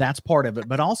 and that's part of it.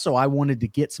 But also I wanted to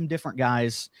get some different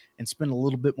guys and spend a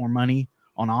little bit more money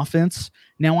on offense.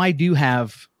 Now I do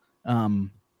have a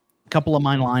couple of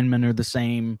my linemen are the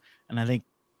same, and I think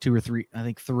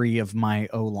three of my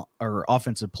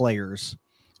offensive players,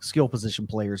 skill position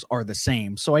players, are the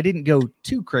same. So I didn't go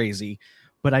too crazy,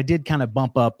 but I did kind of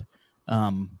bump up,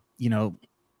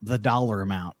 the dollar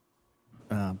amount.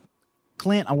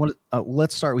 Clint, I want to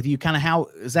let's start with you. Kind of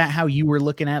how you were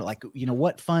looking at it? Like,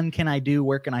 what fun can I do?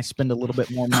 Where can I spend a little bit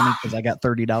more money because I got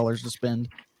 $30 to spend?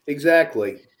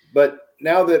 Exactly. But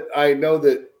now that I know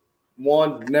that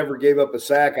Juan never gave up a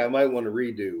sack, I might want to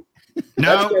redo.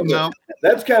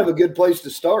 That's kind of a good place to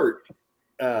start.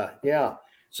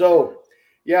 So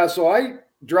I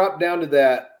dropped down to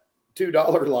that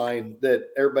 $2 line that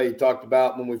everybody talked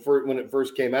about when it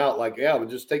first came out. Like, yeah, we'll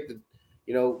just take the,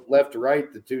 left to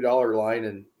right, the $2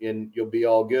 line, and you'll be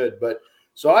all good. But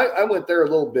so I went there a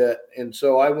little bit, and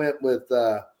so I went with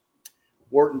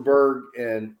Wartenberg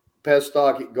and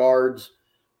Pestock at guards.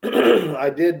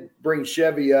 I did bring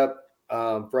Chevy up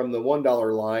from the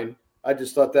 $1 line. I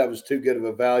just thought that was too good of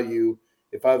a value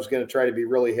if I was going to try to be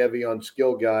really heavy on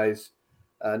skill guys,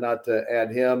 not to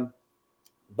add him.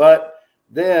 But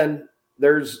then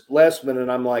there's Lessman,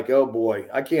 and I'm like, oh, boy,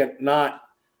 I can't not.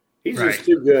 He's just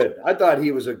too good. I thought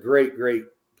he was a great, great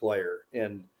player.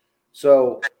 And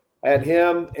so I had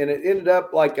him, and it ended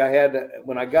up like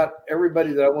when I got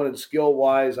everybody that I wanted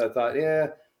skill-wise, I thought, yeah.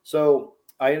 So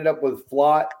I ended up with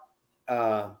Flott,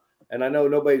 and I know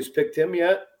nobody's picked him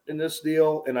yet in this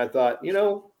deal, and I thought,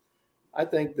 I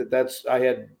think I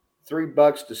had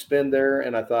 $3 to spend there,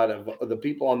 and I thought of the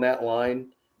people on that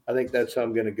line, I think that's who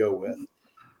I'm going to go with.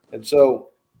 And so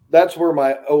that's where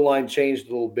my O-line changed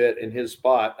a little bit in his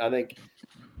spot. I think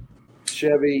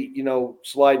Chevy,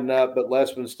 sliding up, but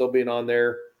Lessman still being on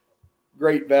there,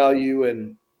 great value,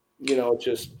 and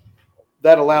just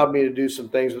that allowed me to do some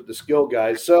things with the skill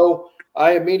guys. So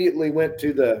I immediately went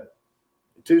to the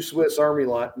 2 Swiss Army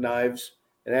knives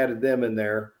and added them in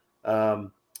there.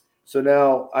 So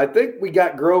now I think we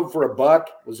got Grove for $1.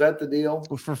 Was that the deal?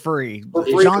 For free.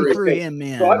 John threw him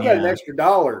in. So I've got an extra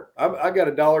 $1. I got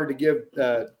 $1 to give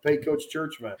pay Coach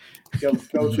Churchman to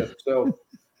coach him.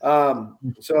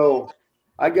 So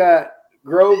I got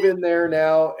Grove in there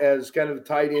now as kind of a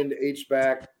tight end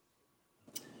H-back.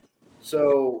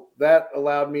 So that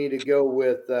allowed me to go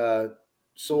with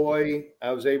Soy.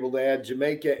 I was able to add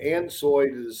Jamaica and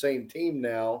Soy to the same team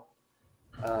now.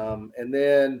 And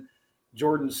then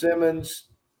Jordan Simmons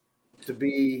to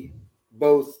be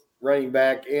both running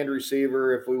back and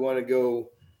receiver if we want to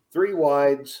go 3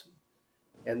 wides.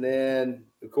 And then,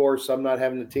 of course, I'm not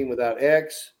having a team without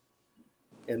X.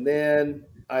 And then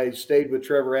I stayed with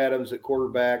Trevor Adams at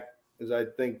quarterback because I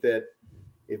think that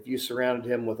if you surrounded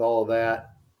him with all of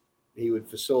that, he would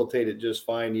facilitate it just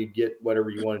fine. You'd get whatever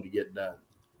you wanted to get done.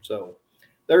 So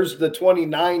there's the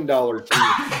 $29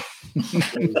 team.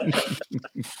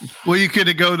 Well, you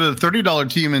could go to the $30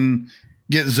 team and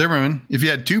get Zimmerman. If you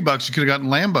had $2, you could have gotten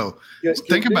Lambo.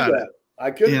 Think about it.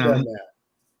 I could have done that.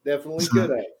 Definitely could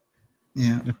have.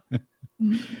 Yeah.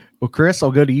 Well, Chris,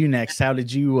 I'll go to you next. How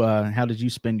did you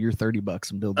spend your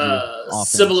 $30 and build your offense?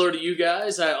 Similar to you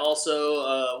guys, I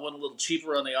also went a little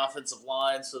cheaper on the offensive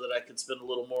line so that I could spend a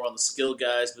little more on the skill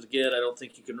guys. But again, I don't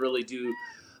think you can really do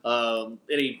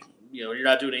any. You're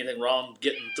not doing anything wrong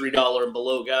getting $3 and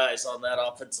below guys on that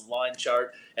offensive line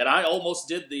chart. And I almost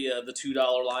did the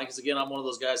 $2 line because, again, I'm one of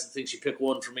those guys that thinks you pick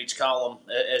one from each column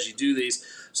as you do these.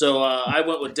 So I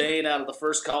went with Dane out of the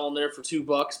first column there for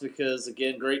 $2 because,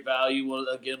 again, great value. One of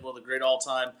the great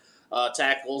all-time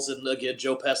tackles. And again,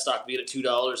 Joe Pestock being at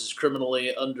 $2 is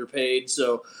criminally underpaid.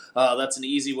 So that's an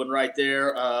easy one right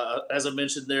there. As I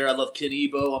mentioned there, I love Ken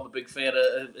Ebo. I'm a big fan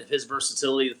of his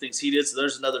versatility, the things he did. So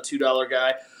there's another $2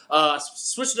 guy.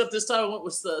 Switched it up this time. I went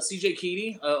with CJ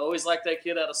Keaney. Always liked that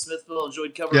kid out of Smithville.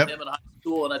 Enjoyed covering him in high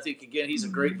school. And I think, again, he's a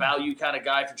great value kind of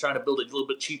guy for trying to build a little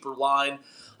bit cheaper line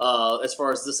as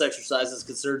far as this exercise is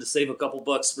concerned, to save a couple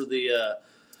bucks for the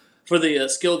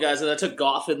skill guys. And I took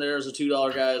Goff in there as a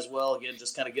 $2 guy as well. Again,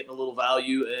 just kind of getting a little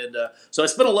value. And so I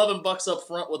spent $11 up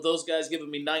front with those guys,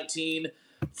 giving me 19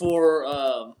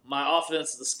 for my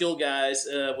offense, the skill guys,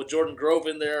 with Jordan Grove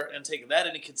in there and taking that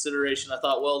into consideration. I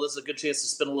thought, well, this is a good chance to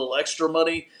spend a little extra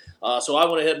money. So I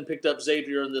went ahead and picked up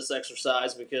Xavier in this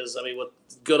exercise because, I mean, with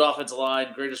good offensive line,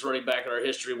 greatest running back in our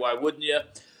history, why wouldn't you?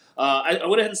 I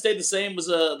went ahead and stayed the same as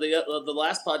the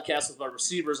last podcast with my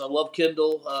receivers. I love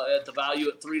Kendall at the value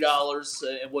at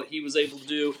 $3 and what he was able to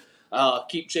do.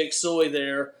 Keep Jake Soy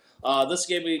there. This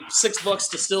gave me $6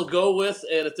 to still go with,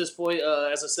 and at this point,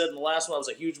 as I said in the last one, I was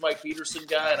a huge Mike Peterson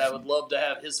guy, and I would love to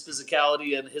have his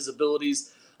physicality and his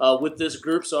abilities with this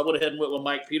group. So I went ahead and went with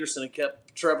Mike Peterson and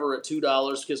kept Trevor at $2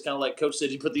 because, kind of like Coach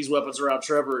said, you put these weapons around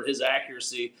Trevor and his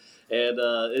accuracy, and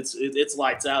it's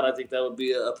lights out. I think that would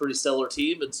be a pretty stellar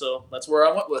team, and so that's where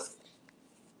I went with.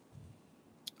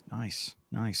 Nice.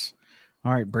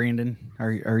 All right, Brandon,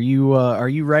 are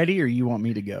you ready, or you want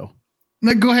me to go?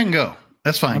 No, go ahead and go.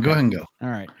 That's fine. Okay. Go ahead and go. All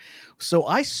right. So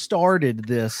I started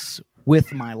this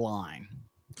with my line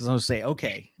because I was say,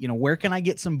 okay, where can I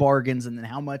get some bargains, and then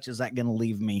how much is that going to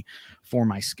leave me for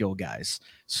my skill guys?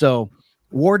 So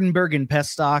Wardenberg and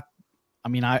Pestock, I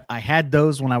mean, I had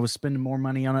those when I was spending more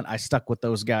money on it. I stuck with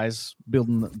those guys,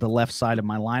 building the left side of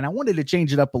my line. I wanted to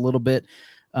change it up a little bit.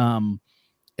 And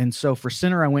so for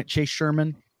center, I went Chase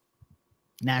Sherman,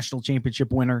 national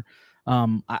championship winner.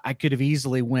 I could have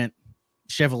easily went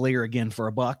Chevalier again for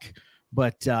 $1,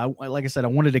 but like I said, I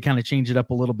wanted to kind of change it up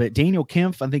a little bit. Daniel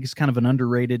Kempf, I think, is kind of an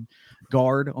underrated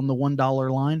guard on the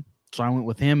 $1 line, so I went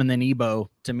with him. And then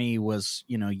Ebo, to me, was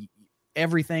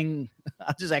everything.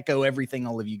 I'll just echo everything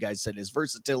all of you guys said. His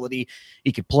versatility,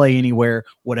 he could play anywhere,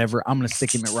 whatever. I'm going to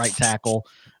stick him at right tackle.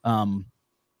 And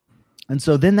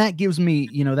so then that gives me,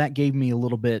 that gave me a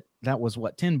little bit. That was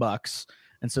what, $10,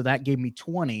 and so that gave me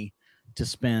 20 to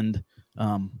spend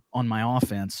on my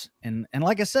offense. And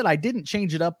like I said, I didn't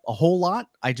change it up a whole lot.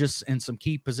 I just, in some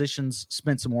key positions,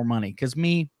 spent some more money because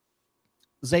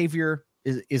Xavier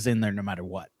is in there no matter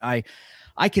what. I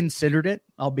considered it.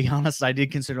 I'll be honest. I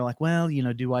did consider, like, well,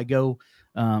 do I go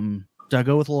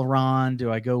with LaRon?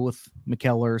 Do I go with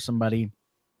McKellar or somebody?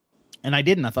 And I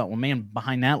didn't. I thought, well, man,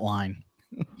 behind that line,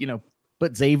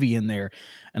 put Xavier in there,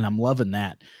 and I'm loving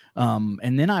that.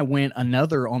 And then I went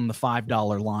another on the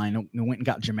 $5 line and went and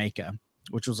got Jamaica,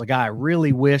 which was a guy I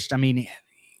really wished. I mean,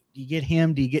 do you get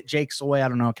him? Do you get Jake Soy? I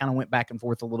don't know. I kind of went back and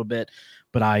forth a little bit,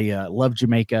 but I love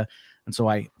Jamaica. And so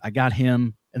I got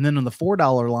him. And then on the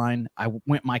 $4 line, I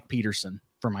went Mike Peterson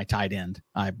for my tight end.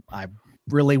 I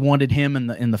really wanted him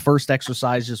in the first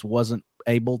exercise, just wasn't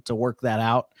able to work that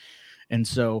out. And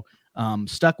so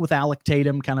stuck with Alec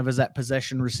Tatum kind of as that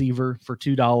possession receiver for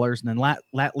 $2. And then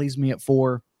that leaves me at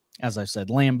 $4. As I said,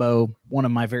 Lambeau, one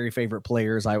of my very favorite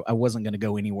players. I wasn't going to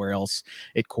go anywhere else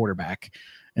at quarterback.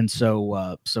 And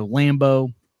so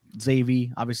Lambeau, Xavier,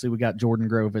 obviously we got Jordan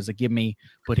Grove as a gimme,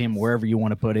 put him wherever you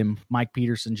want to put him. Mike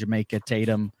Peterson, Jamaica,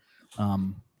 Tatum,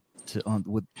 to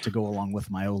go along with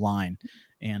my O-line.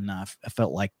 And I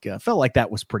felt like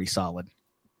that was pretty solid.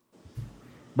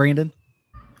 Brandon,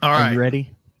 all right. Are you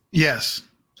ready? Yes.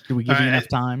 Did we give you enough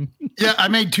time? Yeah, I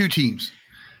made 2 teams.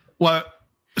 Well,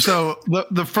 so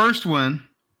the first one,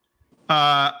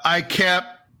 I kept.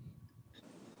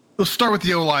 Let's start with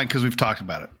the O-line because we've talked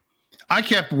about it. I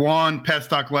kept Juan,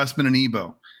 Pestock, Lessman, and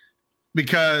Ebo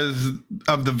because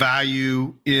of the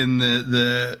value in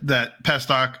that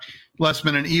Pestock,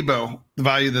 Lessman, and Ebo, the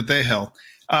value that they held.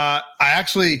 I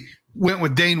actually went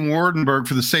with Dane Wardenberg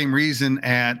for the same reason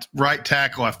at right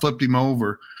tackle. I flipped him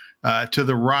over to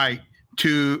the right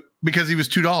because he was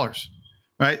 $2,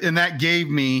 right, and that gave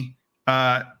me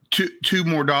 $2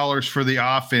 more for the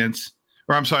offense.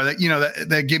 Or I'm sorry,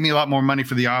 that gave me a lot more money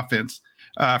for the offense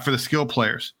for the skill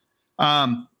players.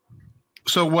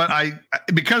 So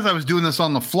because I was doing this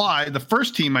on the fly, the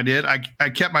first team I did, I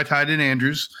kept my tight end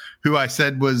Andrews, who I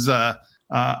said was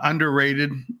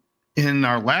underrated in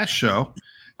our last show.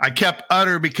 I kept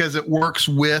Utter because it works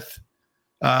with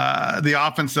the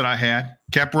offense that I had.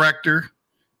 Kept Rector,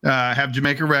 have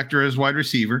Jamaica Rector as wide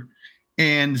receiver,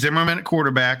 and Zimmerman at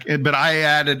quarterback. But I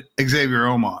added Xavier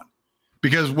Omon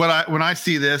because when I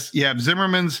see this, you have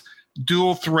Zimmerman's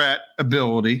dual threat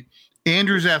ability,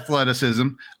 Andrew's athleticism,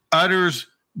 Utter's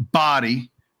body,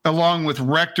 along with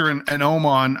Rector and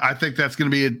Oman, I think that's going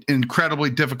to be an incredibly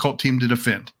difficult team to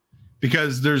defend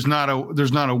because there's not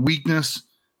a weakness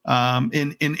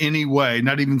in any way,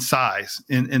 not even size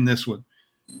in this one.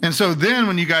 And so then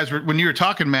when you were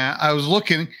talking, Matt, I was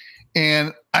looking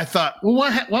and I thought,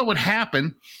 well, what would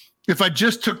happen if I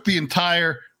just took the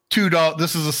entire $2?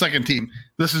 This is the second team.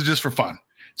 This is just for fun.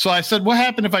 So I said, what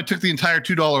happened if I took the entire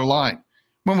 $2 line?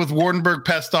 Went with Wardenberg,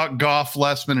 Pestock, Goff,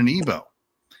 Lessman, and Ebo.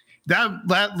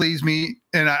 That leaves me,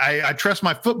 and I trust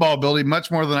my football ability much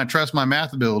more than I trust my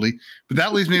math ability, but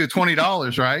that leaves me with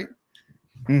 $20, right?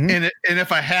 Mm-hmm. And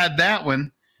if I had that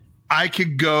one, I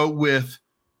could go with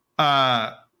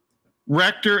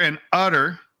Rector and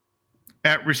Utter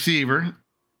at receiver.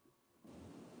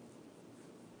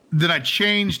 Then I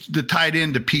changed the tight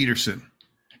end to Peterson,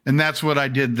 and that's what I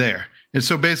did there. And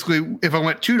so basically, if I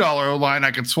went $2 O-line,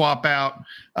 I could swap out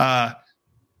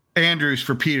Andrews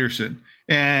for Peterson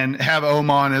and have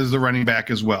Oman as the running back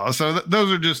as well. So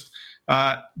those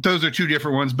are two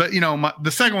different ones. But,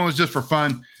 the second one was just for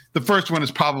fun. The first one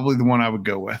is probably the one I would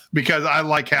go with because I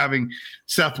like having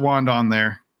Seth Wand on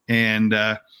there and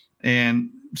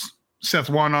Seth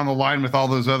Wand on the line with all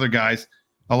those other guys,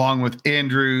 along with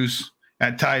Andrews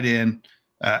at tight end,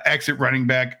 exit running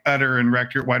back, Utter and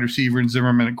Rector at wide receiver, and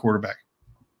Zimmerman at quarterback.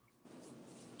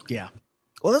 Yeah.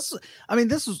 Well, this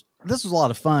was a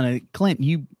lot of fun. Clint,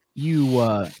 you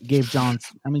gave John.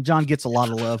 John gets a lot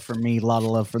of love from me, a lot of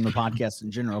love from the podcast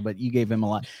in general, but you gave him a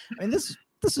lot. This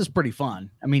is pretty fun.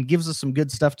 Gives us some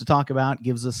good stuff to talk about.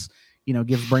 Gives us,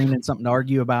 gives Brandon something to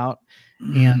argue about,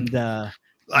 and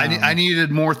I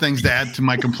needed more things to add to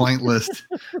my complaint list.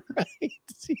 Right.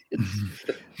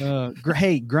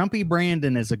 Hey, Grumpy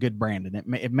Brandon is a good Brandon.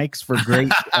 It makes for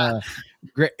great,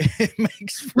 it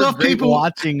makes for great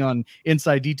watching on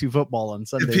Inside D2 Football on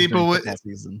Sunday.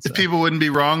 If people wouldn't be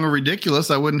wrong or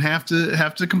ridiculous, I wouldn't have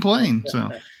to complain.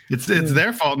 So it's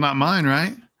their fault, not mine,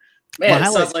 right? Man,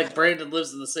 it sounds like Brandon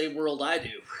lives in the same world I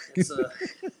do.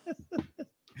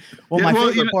 My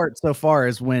favorite part so far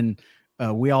is when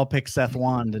we all picked Seth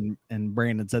Wand and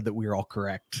Brandon said that we were all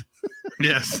correct.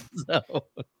 Yes.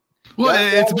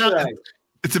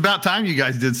 It's about time you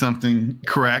guys did something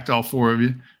correct, all four of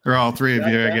you or all three of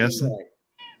you, I guess.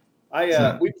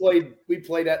 Right. We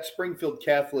played at Springfield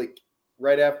Catholic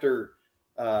right after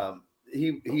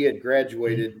he had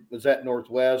graduated. Was at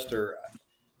Northwest or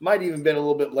might even been a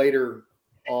little bit later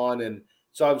on, and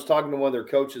so I was talking to one of their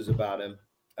coaches about him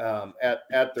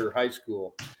at their high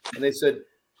school, and they said,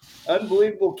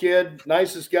 unbelievable kid,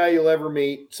 nicest guy you'll ever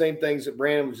meet. Same things that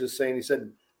Brandon was just saying. He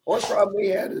said, one problem we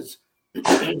had is,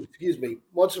 excuse me,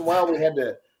 once in a while we had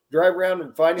to drive around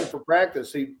and find him for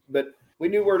practice. But we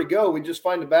knew where to go. We just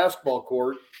find the basketball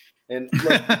court and we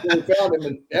found him,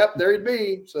 and yep, there he'd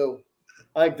be. So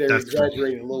I think they're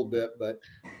exaggerating a little bit, but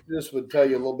this would tell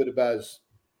you a little bit about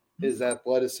his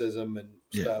athleticism and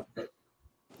stuff. But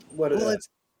what it's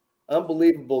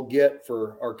unbelievable get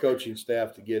for our coaching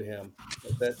staff to get him.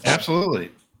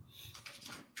 Absolutely.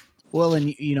 Well,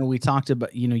 and we talked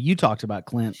about, you talked about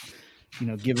Clint,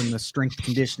 giving the strength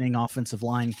conditioning offensive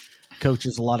line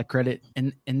coaches a lot of credit.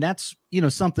 And that's,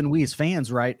 something we as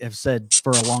fans, right, have said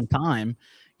for a long time,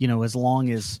 as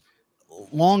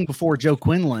long before Joe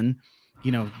Quinlan,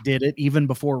 did it, even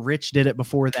before Rich did it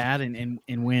before that. And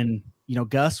when,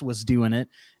 Gus was doing it,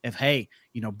 hey,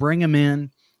 bring him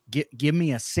in, give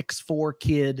me a 6'4"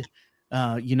 kid,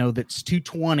 that's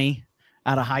 220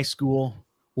 out of high school.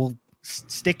 We'll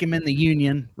stick him in the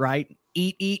Union, right?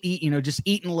 Eat, just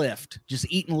eat and lift. Just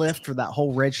eat and lift for that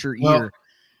whole redshirt year.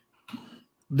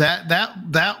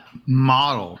 That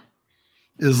model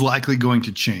is likely going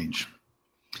to change.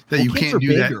 You can't do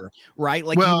bigger, that. Right?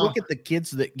 Like you look at the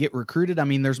kids that get recruited.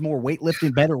 There's more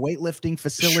better weightlifting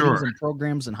facilities and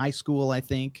programs in high school, I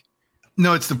think.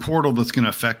 No, it's the portal that's going to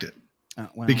affect it.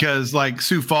 Because like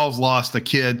Sioux Falls lost a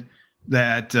kid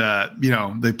that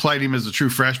they played him as a true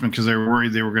freshman because they were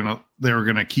worried they were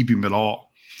gonna keep him at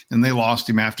all, and they lost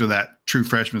him after that true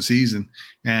freshman season,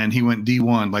 and he went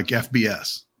D1 like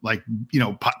FBS, like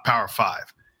Power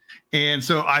 5, and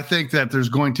so I think that there's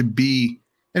going to be,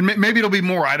 and maybe it'll be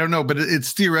more, I don't know, but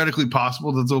it's theoretically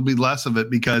possible that there'll be less of it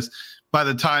because by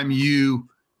the time you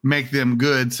make them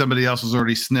good, somebody else is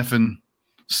already sniffing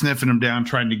them down,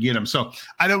 trying to get them. So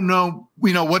I don't know,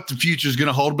 what the future is going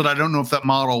to hold, but I don't know if that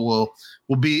model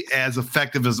will be as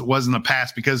effective as it was in the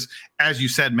past, because as you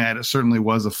said, Matt, it certainly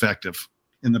was effective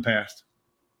in the past.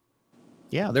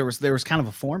 Yeah. There was kind of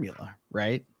a formula,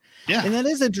 right? Yeah. And that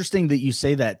is interesting that you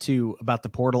say that too about the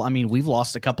portal. We've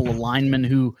lost a couple of linemen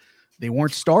who they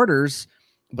weren't starters,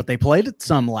 but they played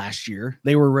some last year.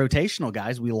 They were rotational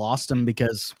guys. We lost them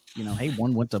because, hey,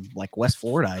 one went to like West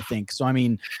Florida, I think. So, I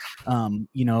mean,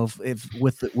 if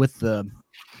with the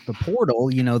portal,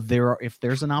 if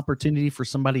there's an opportunity for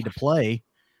somebody to play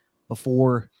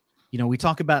before, we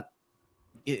talk about,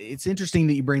 it's interesting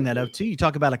that you bring that up too. You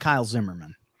talk about a Kyle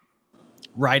Zimmerman,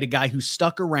 right? A guy who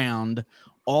stuck around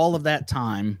all of that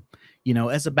time,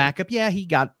 as a backup. Yeah, he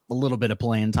got a little bit of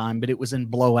playing time, but it was in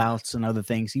blowouts and other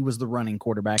things. He was the running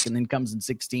quarterback and then comes in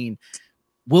 16.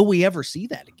 Will we ever see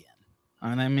that again?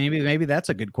 And then maybe that's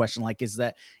a good question. Like, is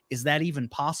that even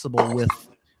possible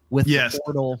with yes. the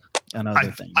portal and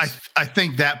other things? I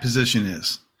think that position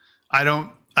is.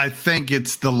 I think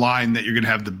it's the line that you're going to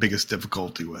have the biggest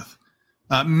difficulty with.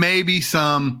 Maybe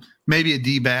a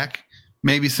D-back,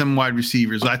 maybe some wide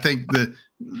receivers. I think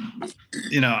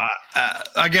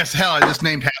I guess hell, I just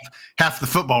named half the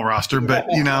football roster, but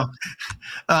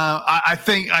I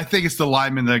think it's the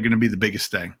linemen that are going to be the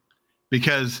biggest thing,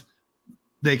 because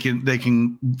they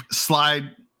can slide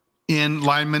in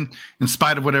linemen in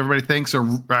spite of what everybody thinks are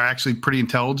actually pretty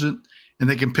intelligent, and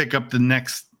they can pick up the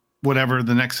next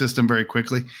system very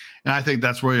quickly. And I think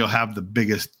that's where you'll have the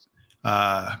biggest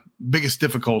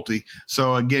difficulty.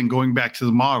 So again, going back to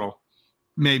the model,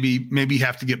 maybe you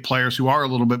have to get players who are a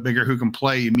little bit bigger who can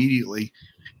play immediately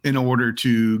in order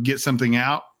to get something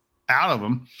out of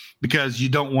them, because you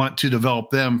don't want to develop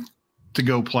them to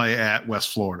go play at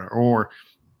West Florida, or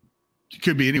it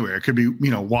could be anywhere. It could be,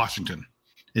 Washington.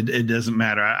 It doesn't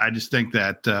matter. I just think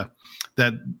that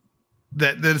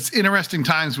it's interesting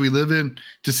times we live in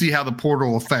to see how the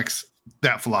portal affects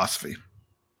that philosophy.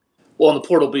 Well, and the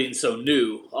portal being so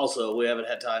new, also, we haven't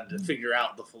had time to figure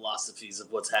out the philosophies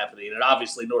of what's happening. And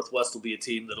obviously, Northwest will be a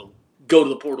team that'll go to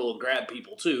the portal and grab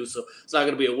people, too. So it's not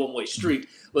going to be a one-way street.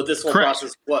 But this whole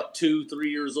process, 2-3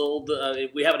 years old?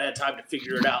 We haven't had time to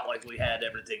figure it out like we had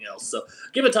everything else. So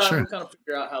give it time. Sure. We'll kind of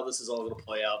figure out how this is all going to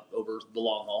play out over the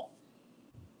long haul.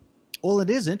 Well,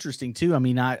 it is interesting too. I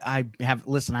mean, I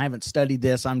haven't studied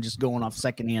this. I'm just going off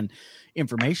secondhand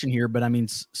information here, but I mean,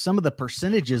 some of the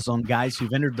percentages on guys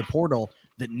who've entered the portal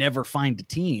that never find a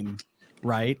team,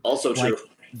 right? Also true.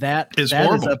 That is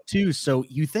up too. So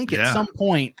you think at some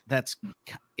point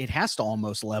it has to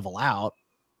almost level out.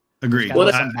 Agreed.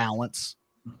 Well, some balance.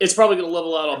 It's probably going to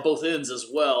level out on both ends as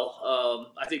well.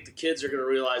 I think the kids are going to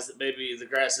realize that maybe the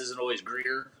grass isn't always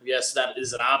greener. Yes, that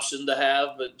is an option to have,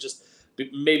 but just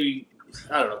maybe,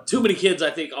 I don't know, too many kids, I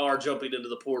think, are jumping into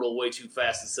the portal way too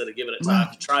fast instead of giving it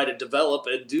time to try to develop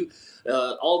and do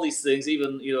all these things.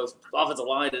 Even, offensive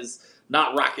line is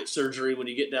not rocket surgery when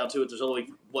you get down to it. There's only,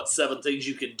 7 things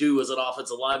you can do as an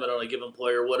offensive lineman on a given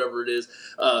player, whatever it is.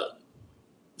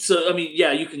 So, I mean,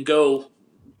 yeah, you can go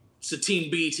to Team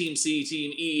B, Team C,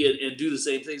 Team E and do the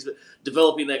same things, but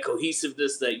developing that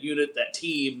cohesiveness, that unit, that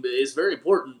team is very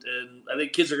important. And I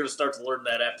think kids are going to start to learn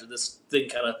that after this thing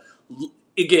kind of,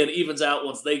 again, evens out.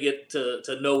 Once they get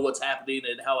to know what's happening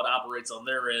and how it operates on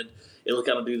their end, it'll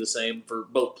kind of do the same for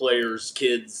both players,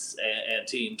 kids, and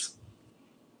teams,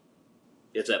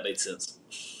 if that made sense.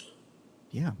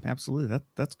 Yeah, absolutely.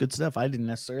 That's good stuff. I didn't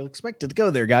necessarily expect it to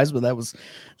go there, guys, but that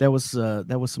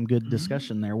was some good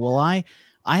discussion there. Well, I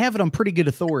have it on pretty good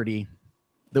authority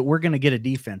that we're going to get a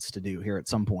defense to do here at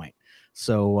some point.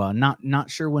 So not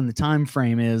sure when the time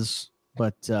frame is,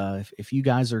 but if you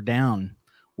guys are down,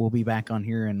 we'll be back on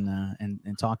here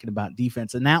and talking about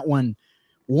defense. And that one,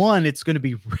 it's going to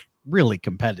be really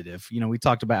competitive. We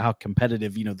talked about how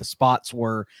competitive, the spots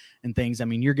were and things. I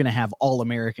mean, you're going to have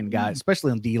all-American guys,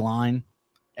 especially on D-line,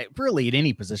 really at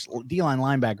any position, D-line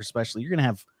linebacker especially. You're going to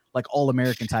have like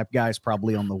all-American type guys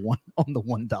probably on the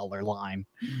 $1 line.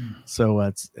 So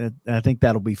I think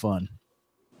that'll be fun.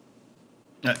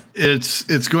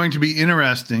 It's going to be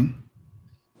interesting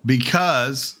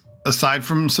because aside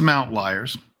from some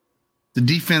outliers, the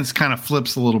defense kind of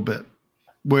flips a little bit,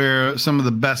 where some of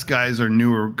the best guys are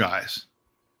newer guys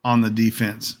on the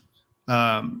defense.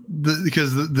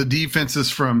 Because the defense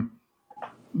is from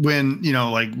when,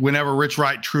 like whenever Rich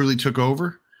Wright truly took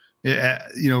over,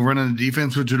 running the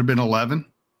defense, which would have been 11.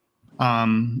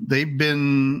 They've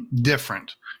been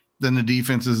different than the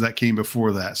defenses that came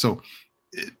before that. So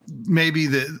maybe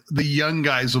the young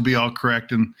guys will be all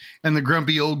correct and the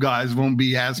grumpy old guys won't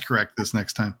be as correct this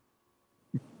next time.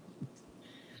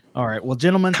 All right. Well,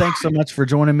 gentlemen, thanks so much for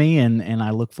joining me, and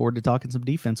I look forward to talking some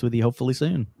defense with you hopefully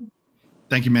soon.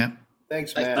 Thank you, Matt.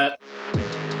 Thanks, Matt.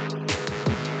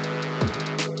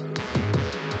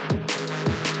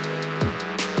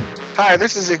 Hi,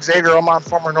 this is Xavier Oman,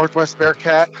 former Northwest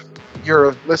Bearcat.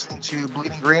 You're listening to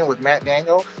Bleeding Green with Matt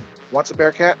Daniel. Once a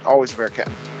Bearcat, always a Bearcat.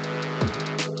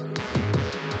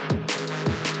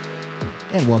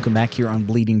 And welcome back here on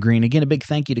Bleeding Green. Again, a big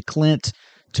thank you to Clint,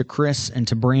 to Chris, and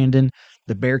to Brandon,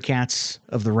 the Bearcats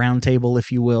of the Roundtable, if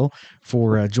you will,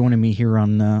 for joining me here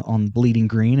on Bleeding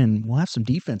Green. And we'll have some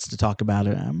defense to talk about.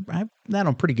 I have that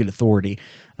on pretty good authority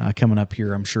coming up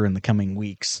here, I'm sure, in the coming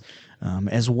weeks,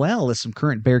 as well as some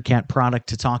current Bearcat product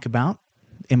to talk about.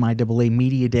 MIAA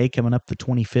Media Day coming up the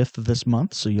 25th of this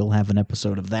month, so you'll have an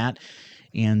episode of that.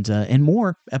 And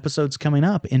more episodes coming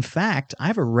up. In fact, I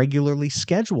have a regularly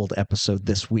scheduled episode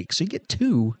this week, so you get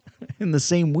two in the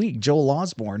same week. Joel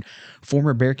Osborne,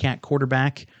 former Bearcat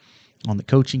quarterback on the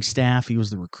coaching staff. He was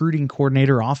the recruiting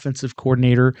coordinator, offensive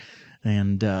coordinator,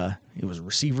 and he was a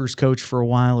receivers coach for a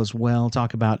while as well.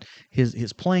 Talk about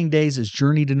his playing days, his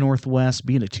journey to Northwest,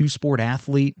 being a two-sport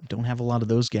athlete. Don't have a lot of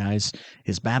those guys.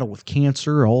 His battle with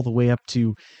cancer, all the way up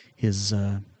to his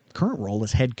current role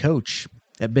as head coach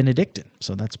at Benedictine.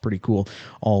 So that's pretty cool.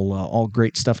 All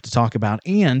great stuff to talk about.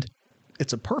 And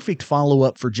it's a perfect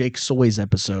follow-up for Jake Soy's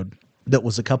episode that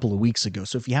was a couple of weeks ago.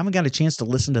 So if you haven't got a chance to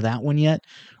listen to that one yet,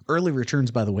 early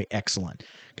returns, by the way, excellent.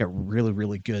 Got really,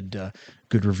 really good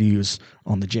reviews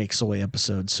on the Jake Soy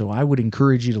episode. So I would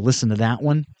encourage you to listen to that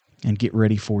one and get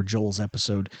ready for Joel's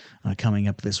episode coming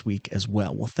up this week as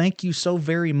well. Well, thank you so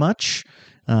very much.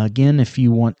 Again, if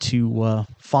you want to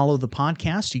follow the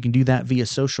podcast, you can do that via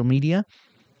social media.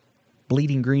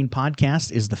 Bleeding Green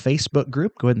Podcast is the Facebook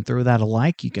group. Go ahead and throw that a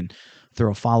like. You can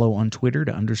throw a follow on Twitter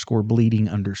to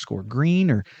 _bleeding_green,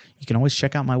 or you can always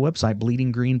check out my website,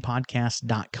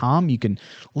 bleedinggreenpodcast.com. You can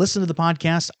listen to the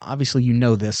podcast. Obviously, you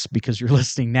know this because you're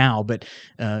listening now, but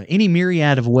any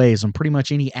myriad of ways on pretty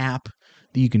much any app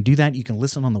that you can do that. You can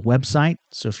listen on the website.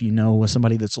 So if you know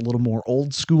somebody that's a little more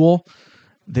old school,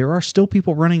 there are still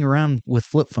people running around with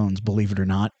flip phones, believe it or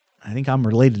not. I think I'm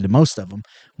related to most of them,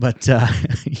 but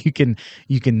you can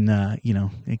they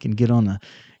can get on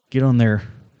their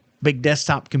big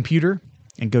desktop computer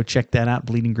and go check that out,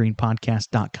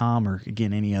 bleedinggreenpodcast.com, or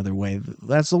again, any other way.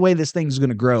 That's the way this thing's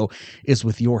going to grow, is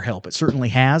with your help. It certainly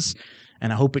has,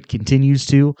 and I hope it continues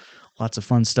to. Lots of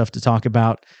fun stuff to talk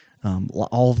about.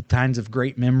 All kinds of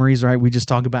great memories, right? We just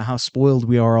talk about how spoiled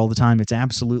we are all the time. It's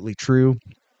absolutely true.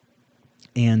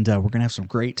 And we're going to have some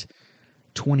great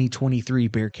 2023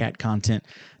 Bearcat content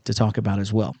to talk about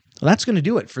as well. Well, that's going to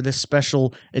do it for this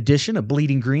special edition of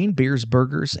Bleeding Green, Beers,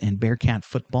 Burgers, and Bearcat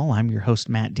Football. I'm your host,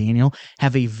 Matt Daniel.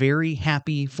 Have a very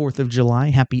happy 4th of July.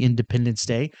 Happy Independence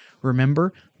Day.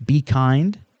 Remember, be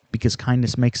kind, because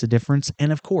kindness makes a difference.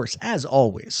 And of course, as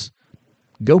always,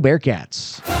 go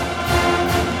Bearcats.